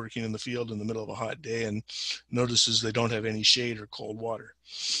kids working in the field in the middle of a hot day and notices they don't have any shade or cold water.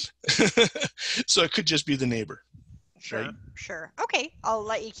 So it could just be the neighbor, right? Sure, sure. Okay, I'll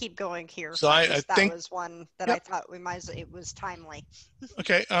let you keep going here. So I That think, was one that I yep. thought we might as it was timely.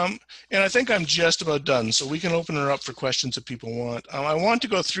 Okay. And I think I'm just about done. So we can open her up for questions that people want. I want to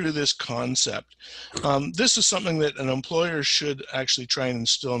go through this concept. This is something that an employer should actually try and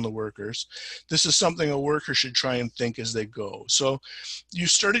instill in the workers. This is something a worker should try and think as they go. So you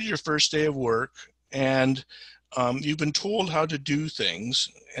started your first day of work, and you've been told how to do things.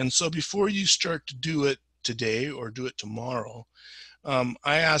 And so before you start to do it today or do it tomorrow,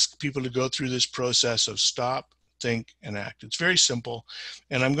 I ask people to go through this process of stop, think, and act. It's very simple.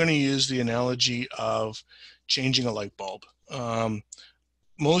 And I'm going to use the analogy of changing a light bulb.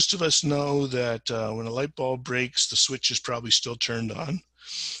 Most of us know that when a light bulb breaks, the switch is probably still turned on.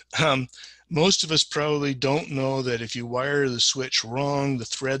 Um, Most of us probably don't know that if you wire the switch wrong, the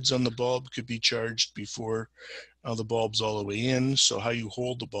threads on the bulb could be charged before the bulb's all the way in. So how you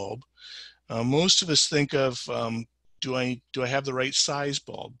hold the bulb. Most of us think of, do I have the right size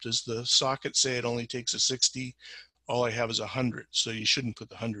bulb? Does the socket say it only takes a 60? All I have is 100, so you shouldn't put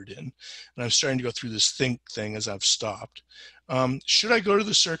the 100 in. And I'm starting to go through this think thing as I've stopped. Should I go to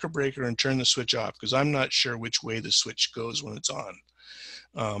the circuit breaker and turn the switch off? Because I'm not sure which way the switch goes when it's on.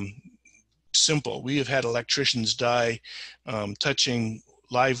 Um, Simple. We have had electricians die touching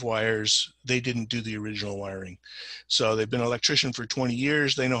live wires. They didn't do the original wiring. So they've been an electrician for 20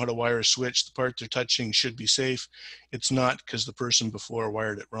 years. They know how to wire a switch. The part they're touching should be safe. It's not, because the person before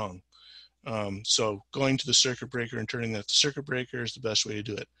wired it wrong. So going to the circuit breaker and turning that the circuit breaker is the best way to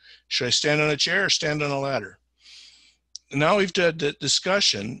do it. Should I stand on a chair or stand on a ladder? Now we've done the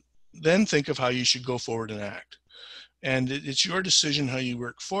discussion, then think of how you should go forward and act. And it's your decision how you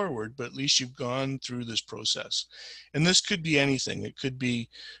work forward, but at least you've gone through this process. And this could be anything. It could be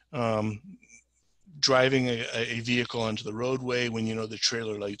um, driving a vehicle onto the roadway when you know the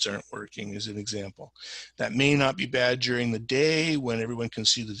trailer lights aren't working, as an example. That may not be bad during the day when everyone can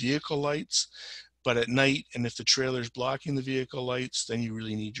see the vehicle lights, but at night, and if the trailer's blocking the vehicle lights, then you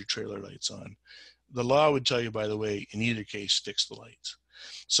really need your trailer lights on. The law would tell you, by the way, in either case, fix the lights.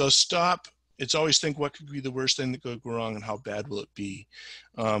 So stop. It's always think, what could be the worst thing that could go wrong and how bad will it be?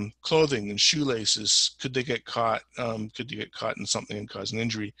 Clothing and shoelaces, could they get caught? Could you get caught in something and cause an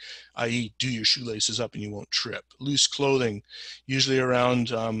injury, i.e. do your shoelaces up and you won't trip? Loose clothing, usually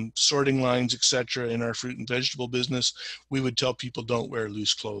around sorting lines, etc. In our fruit and vegetable business, we would tell people don't wear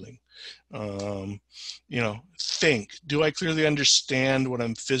loose clothing. Think, do I clearly understand what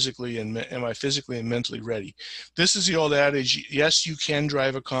I'm physically and am I physically and mentally ready? This is the old adage, yes, you can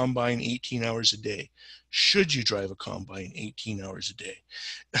drive a combine 18 hours a day. Should you drive a combine 18 hours a day?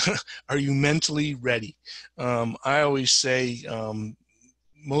 Are you mentally ready? I always say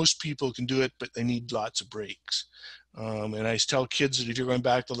most people can do it, but they need lots of breaks. And I tell kids that if you're going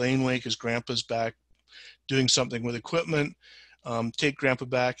back the laneway because grandpa's back doing something with equipment, take grandpa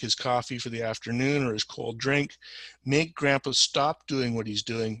back his coffee for the afternoon or his cold drink. Make grandpa stop doing what he's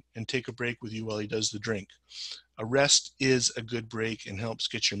doing and take a break with you while he does the drink. A rest is a good break and helps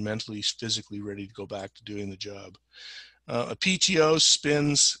get you mentally, physically ready to go back to doing the job. A PTO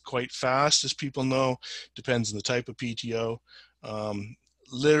spins quite fast, as people know, depends on the type of PTO. Um,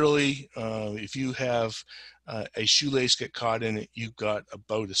 Literally, if you have a shoelace get caught in it, you've got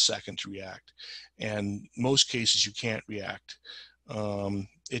about a second to react. And most cases, you can't react.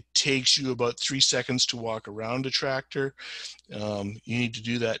 It takes you about 3 seconds to walk around a tractor. You need to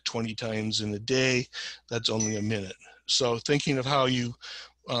do that 20 times in a day. That's only a minute. So thinking of how you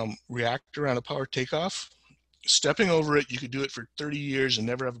react around a power takeoff, stepping over it, you could do it for 30 years and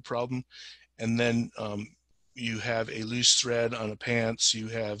never have a problem. And then you have a loose thread on a pants, you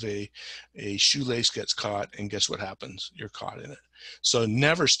have a shoelace gets caught, and guess what happens? You're caught in it. So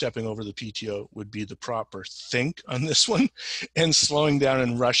never stepping over the PTO would be the proper think on this one. And slowing down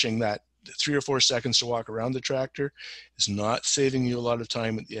and rushing that 3 or 4 seconds to walk around the tractor is not saving you a lot of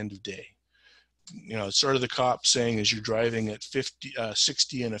time at the end of the day. It's sort of the cop saying as you're driving at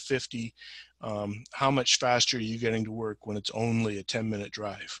 60 and a 50, how much faster are you getting to work when it's only a 10-minute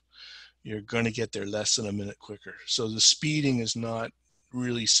drive? You're going to get there less than a minute quicker. So the speeding is not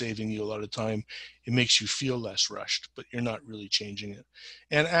really saving you a lot of time. It makes you feel less rushed, but you're not really changing it.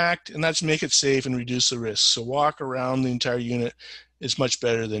 And that's make it safe and reduce the risk. So walk around the entire unit is much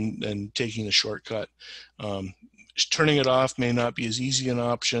better than taking a shortcut. Turning it off may not be as easy an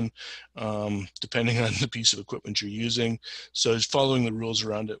option, depending on the piece of equipment you're using. So it's following the rules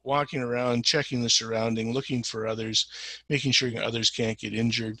around it, walking around, checking the surrounding, looking for others, making sure others can't get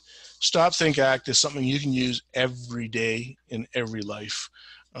injured. Stop, think, act is something you can use every day in every life.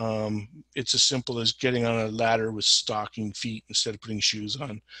 It's as simple as getting on a ladder with stocking feet instead of putting shoes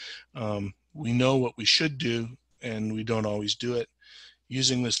on. We know what we should do, and we don't always do it.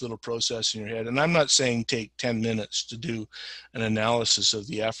 Using this little process in your head. And I'm not saying take 10 minutes to do an analysis of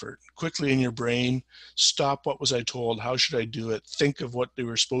the effort. Quickly in your brain, stop, what was I told? How should I do it? Think of what they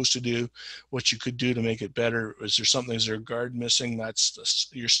were supposed to do, what you could do to make it better. Is there a guard missing?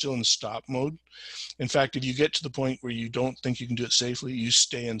 You're still in stop mode. In fact, if you get to the point where you don't think you can do it safely, you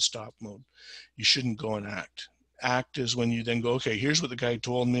stay in stop mode. You shouldn't go and act. Act is when you then go, okay, here's what the guy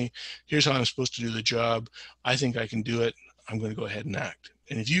told me. Here's how I'm supposed to do the job. I think I can do it. I'm going to go ahead and act.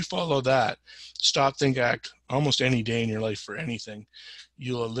 And if you follow that, stop, think, act almost any day in your life for anything,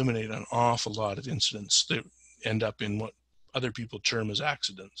 you'll eliminate an awful lot of incidents that end up in what other people term as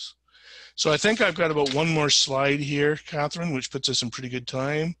accidents. So I think I've got about one more slide here, Catherine, which puts us in pretty good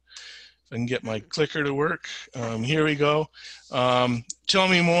time. If I can get my clicker to work. Here we go. Tell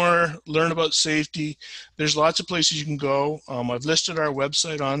me more, learn about safety. There's lots of places you can go. I've listed our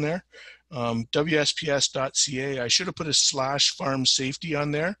website on there. WSPS.ca. I should have put a /farm safety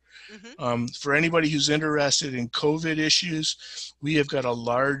on there. For anybody who's interested in COVID issues, we have got a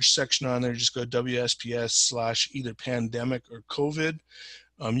large section on there. Just go WSPS / either pandemic or COVID.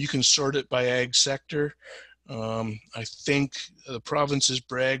 You can sort it by ag sector. I think the province has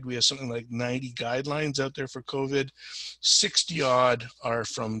bragged we have something like 90 guidelines out there for COVID. 60 odd are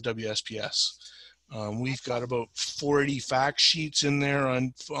from WSPS. We've got about 40 fact sheets in there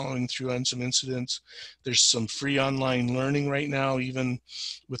on following through on some incidents. There's some free online learning right now. Even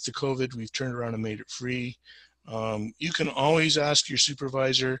with the COVID, we've turned around and made it free. You can always ask your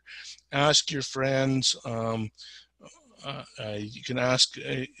supervisor, ask your friends. You can ask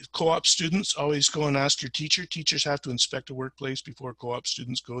co-op students, always go and ask your teacher. Teachers have to inspect a workplace before co-op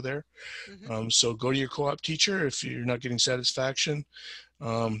students go there. So go to your co-op teacher if you're not getting satisfaction.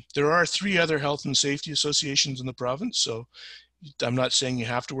 There are 3 other health and safety associations in the province, so I'm not saying you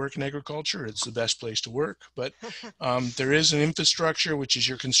have to work in agriculture. It's the best place to work, but there is an infrastructure, which is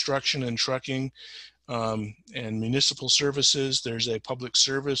your construction and trucking and municipal services. There's a public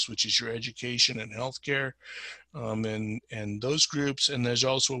service, which is your education and healthcare, and those groups. And there's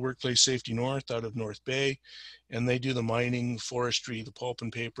also a Workplace Safety North out of North Bay, and they do the mining, forestry, the pulp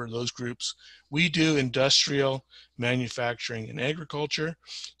and paper, those groups. We do industrial, manufacturing, and agriculture.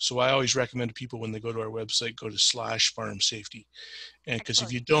 So I always recommend to people when they go to our website, go to /farm safety. And because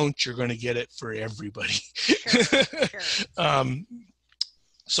if you don't, you're going to get it for everybody. Sure.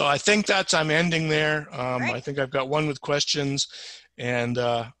 So I think I'm ending there. I think I've got one with questions, and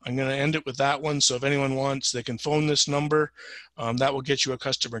I'm going to end it with that one. So if anyone wants, they can phone this number. That will get you a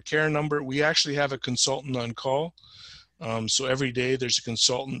customer care number. We actually have a consultant on call. So every day there's a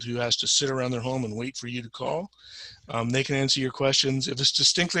consultant who has to sit around their home and wait for you to call. They can answer your questions. If it's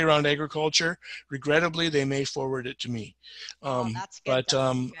distinctly around agriculture, regrettably, they may forward it to me. That's good.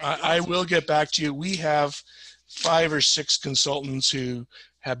 I will get back to you. We have 5 or 6 consultants who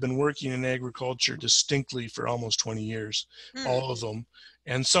have been working in agriculture distinctly for almost 20 years, Hmm. all of them.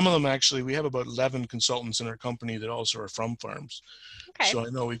 And some of them actually, we have about 11 consultants in our company that also are from farms. Okay. So I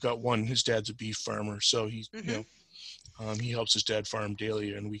know we've got one, his dad's a beef farmer. So Hmm. he helps his dad farm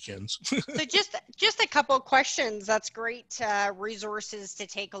daily and weekends. So just a couple of questions. That's great resources to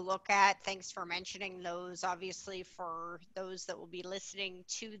take a look at. Thanks for mentioning those. Obviously, for those that will be listening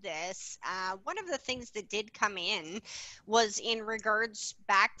to this, one of the things that did come in was in regards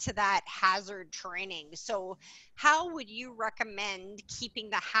back to that hazard training. So, how would you recommend keeping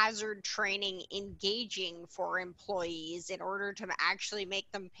the hazard training engaging for employees in order to actually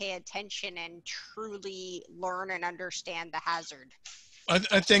make them pay attention and truly learn and understand the hazard?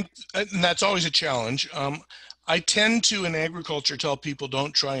 I think, and that's always a challenge. I tend to, in agriculture, tell people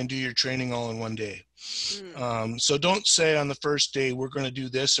don't try and do your training all in one day. Mm, So don't say on the first day, we're going to do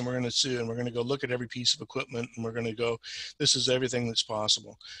this and we're going to sue and we're going to go look at every piece of equipment and we're going to go, this is everything that's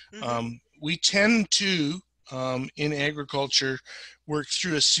possible. mm-hmm. We tend to, in agriculture, work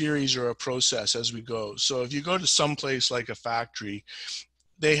through a series or a process as we go. So if you go to some place like a factory,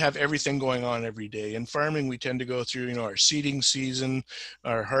 they have everything going on every day. In farming, we tend to go through, our seeding season,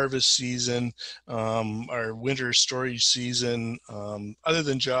 our harvest season, our winter storage season. Other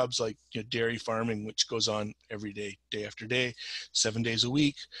than jobs like dairy farming, which goes on every day, day after day, 7 days a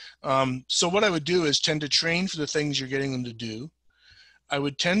week. So what I would do is tend to train for the things you're getting them to do. I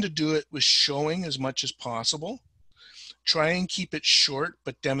would tend to do it with showing as much as possible. Try and keep it short,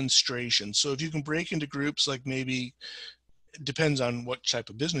 but demonstration. So if you can break into groups like maybe it depends on what type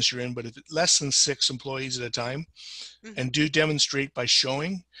of business you're in, but if it's less than 6 employees at a time Mm-hmm. and do demonstrate by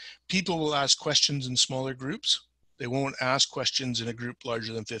showing, people will ask questions in smaller groups. They won't ask questions in a group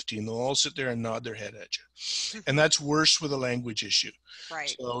larger than 15. They'll all sit there and nod their head at you. And Mm-hmm. that's worse with a language issue.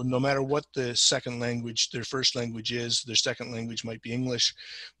 Right. So no matter what the second language, their first language is, their second language might be English,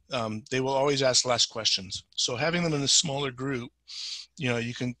 they will always ask less questions. So having them in a smaller group,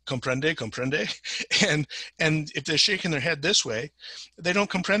 you can comprende, and if they're shaking their head this way, they don't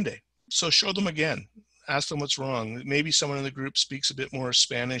comprende. So show them again. Ask them what's wrong. Maybe someone in the group speaks a bit more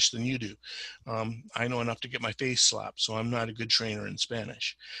Spanish than you do. I know enough to get my face slapped, so I'm not a good trainer in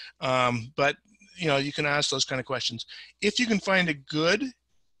Spanish. But you can ask those kind of questions. If you can find a good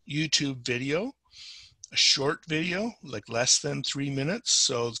YouTube video, a short video, like less than 3 minutes.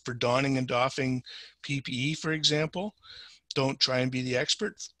 So for donning and doffing PPE, for example, don't try and be the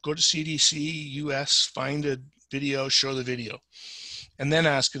expert. Go to CDC US, find a video, show the video, and then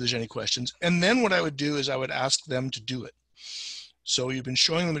ask if there's any questions. And then what I would do is I would ask them to do it. So you've been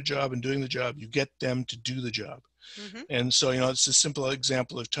showing them a job and doing the job, you get them to do the job. Mm-hmm. And so, it's a simple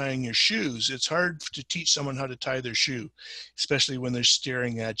example of tying your shoes. It's hard to teach someone how to tie their shoe, especially when they're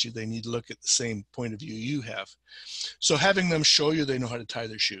staring at you. They need to look at the same point of view you have. So having them show you they know how to tie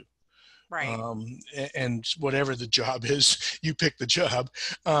their shoe. Right. And whatever the job is, you pick the job.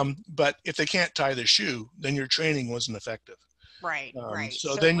 But if they can't tie their shoe, then your training wasn't effective. Right. Right.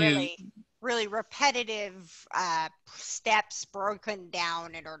 So So then you, really, really repetitive steps broken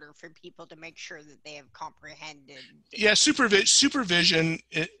down in order for people to make sure that they have comprehended. yeah, supervision,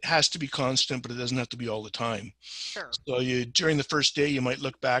 it has to be constant, but it doesn't have to be all the time. Sure. So during the first day, you might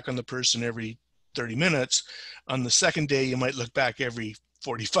look back on the person every 30 minutes. On the second day, you might look back every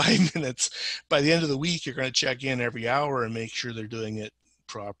 45 minutes. By the end of the week, you're going to check in every hour and make sure they're doing it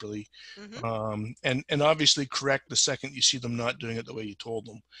properly. Mm-hmm. And obviously correct the second you see them not doing it the way you told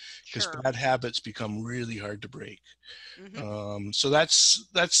them, because Sure. bad habits become really hard to break. Mm-hmm. So that's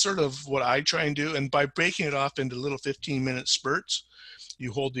sort of what I try and do. And by breaking it off into little 15-minute spurts,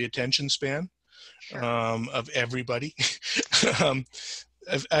 you hold the attention span Sure. of everybody. um,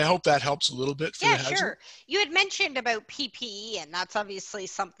 I hope that helps a little bit for Yeah, the hazard. sure. You had mentioned about PPE, and that's obviously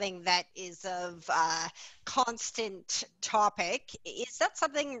something that is of constant topic. Is that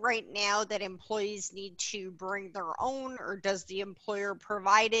something right now that employees need to bring their own, or does the employer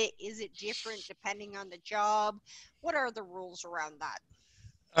provide it? Is it different depending on the job? What are the rules around that?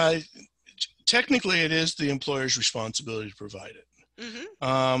 Uh, Technically, it is the employer's responsibility to provide it.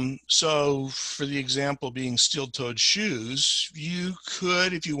 Mm-hmm. So for the example being steel-toed shoes, you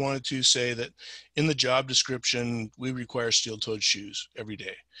could, if you wanted to, say that in the job description, we require steel-toed shoes every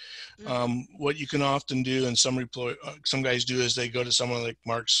day. Mm-hmm. What you can often do, and some guys do, is they go to someone like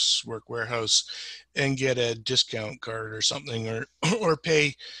Mark's Work Warehouse and get a discount card or something, or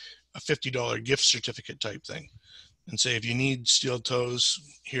pay a $50 gift certificate type thing. and say, if you need steel toes,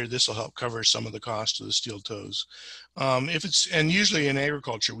 here, this will help cover some of the cost of the steel toes. If it's, and usually in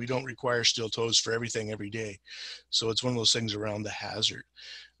agriculture, we don't require steel toes for everything every day. So it's one of those things around the hazard.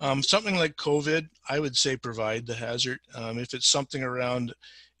 Mm-hmm. Something like COVID, I would say provide the hazard. If it's something around,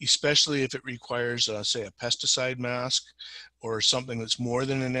 especially if it requires, say, a pesticide mask or something that's more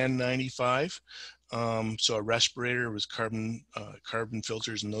than an N95, so a respirator with carbon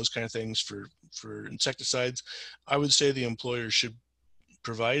filters and those kind of things for insecticides, I would say the employer should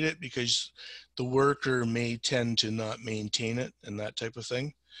provide it because the worker may tend to not maintain it and that type of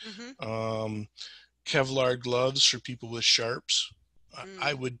thing. Mm-hmm. Um, Kevlar gloves for people with sharps.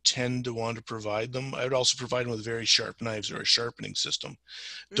 I Mm. would tend to want to provide them. I would also provide them with very sharp knives or a sharpening system.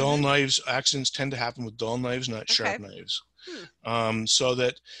 Dull Mm-hmm. knives, accidents tend to happen with dull knives, not sharp Okay. knives. Hmm. So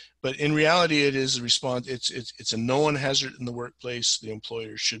that, but in reality, it is a response. It's a known hazard in the workplace. The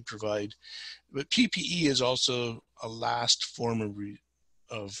employer should provide, but PPE is also a last form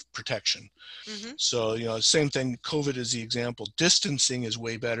of protection. Mm-hmm. So, same thing. COVID is the example. Distancing is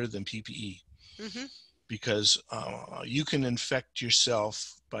way better than PPE Mm-hmm. because you can infect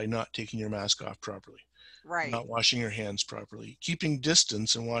yourself by not taking your mask off properly, Right. not washing your hands properly. Keeping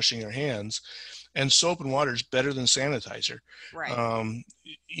distance and washing your hands, and soap and water is better than sanitizer. Right.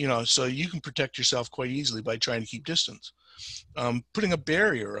 So you can protect yourself quite easily by trying to keep distance. Putting a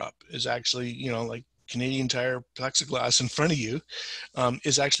barrier up is actually, like Canadian Tire plexiglass in front of you,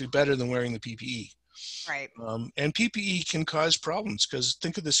 is actually better than wearing the PPE. Right. And PPE can cause problems because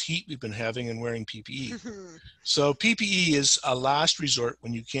think of this heat we've been having and wearing PPE. So PPE is a last resort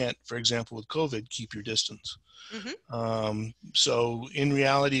when you can't, for example, with COVID, keep your distance. Mm-hmm. So in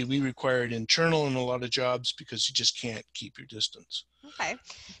reality, we require it internal in a lot of jobs because you just can't keep your distance. Okay.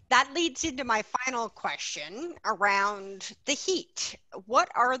 That leads into my final question around the heat. What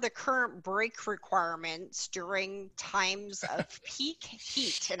are the current break requirements during times of peak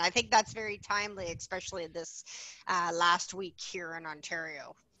heat? And I think that's very timely, especially this last week here in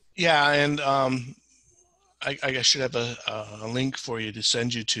Ontario. Yeah, and I should have a link for you to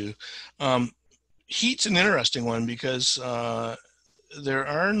send you to. Um, Heat's an interesting one because there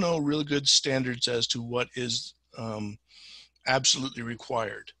are no real good standards as to what is absolutely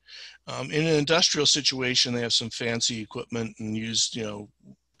required. In an industrial situation, they have some fancy equipment and use,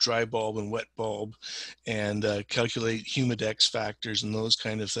 dry bulb and wet bulb and calculate humidex factors and those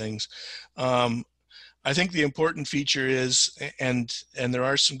kind of things. Um, I think the important feature is, and there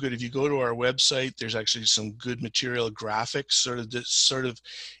are some good. If you go to our website, there's actually some good material graphics,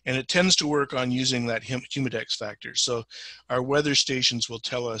 and it tends to work on using that humidex factor. So, our weather stations will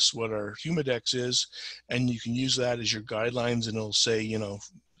tell us what our humidex is, and you can use that as your guidelines, and it'll say,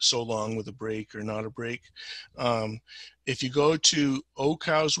 so long with a break or not a break. Um, if you go to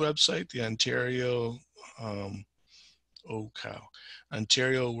OCOW's website, the Ontario OCOW,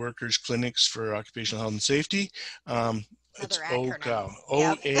 Ontario Workers Clinics for Occupational Health and Safety. Another It's acronym. OCOW,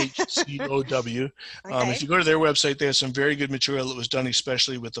 Yep. OHCOW. If Okay. you go to their website, they have some very good material that was done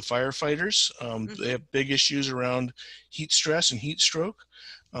especially with the firefighters. They Mm-hmm. have big issues around heat stress and heat stroke,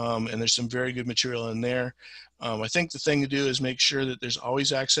 and there's some very good material in there. I think the thing to do is make sure that there's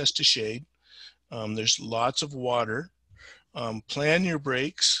always access to shade. There's lots of water. Plan your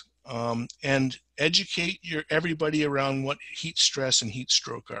breaks, and educate everybody around what heat stress and heat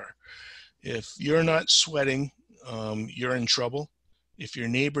stroke are. If you're not sweating, you're in trouble. If your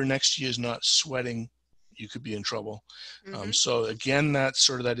neighbor next to you is not sweating, you could be in trouble. Mm-hmm. So again, that's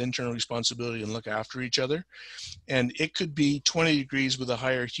sort of that internal responsibility and look after each other. And it could be 20 degrees with a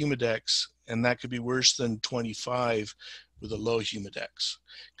higher humidex, and that could be worse than 25 with a low humidex.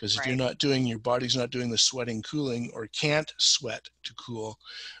 Because if you're Right. not doing, your body's not doing the sweating cooling or can't sweat to cool,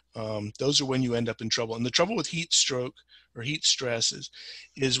 those are when you end up in trouble. And the trouble with heat stroke or heat stress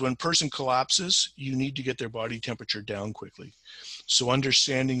is when person collapses, you need to get their body temperature down quickly. So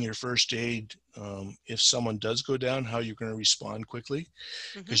understanding your first aid, if someone does go down, how you're going to respond quickly,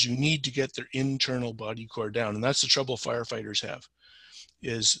 Mm-hmm. because you need to get their internal body core down. And that's the trouble firefighters have,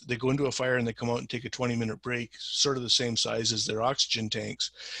 is they go into a fire and they come out and take a 20-minute break, sort of the same size as their oxygen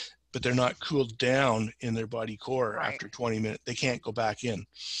tanks, but they're not cooled down in their body core Right. after 20 minutes. They can't go back in.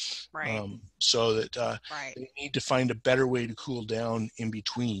 Right. So that Right. they need to find a better way to cool down in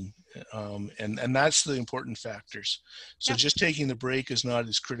between. And that's the important factors. So Yep. just taking the break is not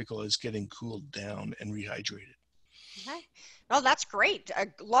as critical as getting cooled down and rehydrated. Okay. No, that's great.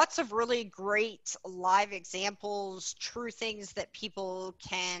 Lots of really great live examples, true things that people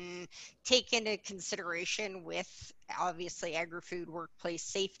can take into consideration with obviously Agri-Food workplace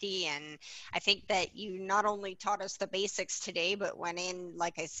safety. And I think that you not only taught us the basics today, but went in,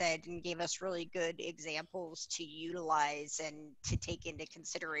 like I said, and gave us really good examples to utilize and to take into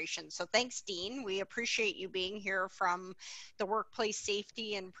consideration. So thanks, Dean. We appreciate you being here from the Workplace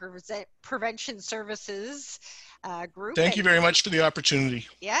Safety and Prevention Services group. Thank you And very much for the opportunity.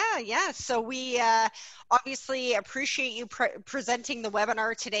 yeah. So we obviously appreciate you presenting the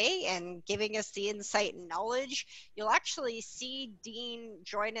webinar today and giving us the insight and knowledge. You'll actually see Dean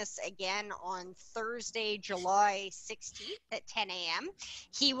join us again on Thursday, July 16th at 10 a.m.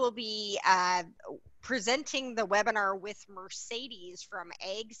 He will be presenting the webinar with Mercedes from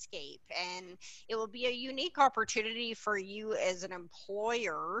Agscape, and it will be a unique opportunity for you as an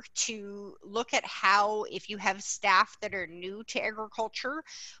employer to look at how, if you have staff that are new to agriculture,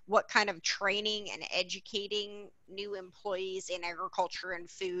 what kind of training and educating new employees in agriculture and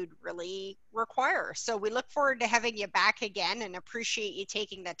food really require. So we look forward to having you back again and appreciate you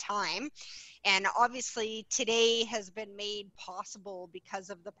taking the time. And obviously today has been made possible because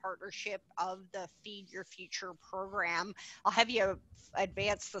of the partnership of the Feed Your Future program. I'll have you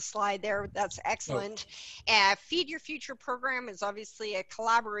advance the slide there. That's Oh, excellent. Feed Your Future program is obviously a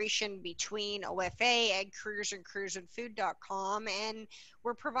collaboration between OFA, Ag Careers and CareersandFood.com, and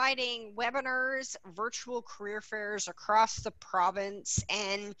we're providing webinars, virtual career fairs across the province,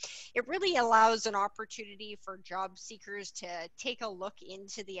 and it really allows an opportunity for job seekers to take a look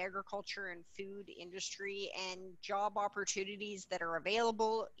into the agriculture and food industry and job opportunities that are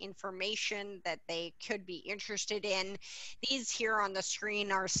available, information that they could be interested in. These here on the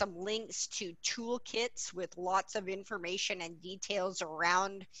screen are some links to toolkits with lots of information and details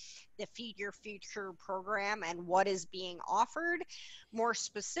around the Feed Your Future program and what is being offered. More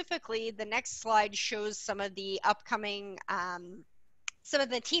specifically, the next slide shows some of the upcoming some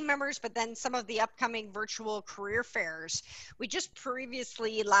of the team members, but then some of the upcoming virtual career fairs. We just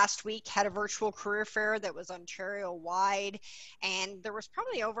previously last week had a virtual career fair that was Ontario wide, and there was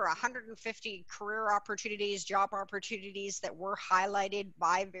probably over 150 career opportunities, job opportunities that were highlighted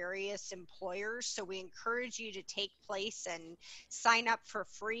by various employers. So we encourage you to take place and sign up for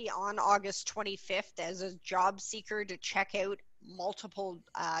free on August 25th as a job seeker to check out multiple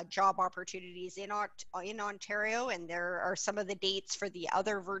job opportunities in Ontario, and there are some of the dates for the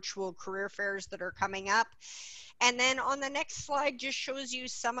other virtual career fairs that are coming up. And then on the next slide just shows you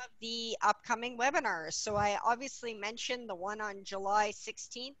some of the upcoming webinars. So I obviously mentioned the one on July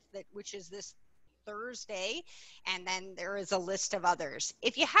 16th, which is this Thursday, and then there is a list of others.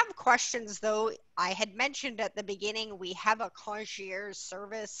 If you have questions, though, I had mentioned at the beginning, we have a concierge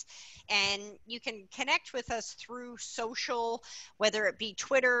service, and you can connect with us through social, whether it be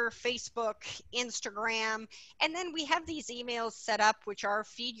Twitter, Facebook, Instagram, and then we have these emails set up, which are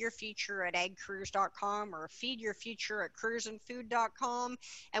feedyourfuture@agcareers.com or feedyourfuture@careersandfood.com,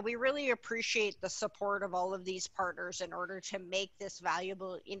 and we really appreciate the support of all of these partners in order to make this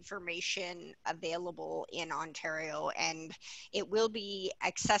valuable information available in Ontario. And it will be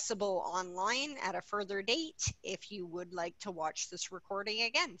accessible online at a further date if you would like to watch this recording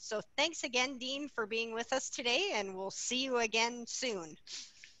again. So thanks again, Dean, for being with us today, and we'll see you again soon.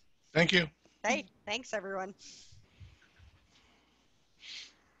 thank you. Hey, thanks everyone.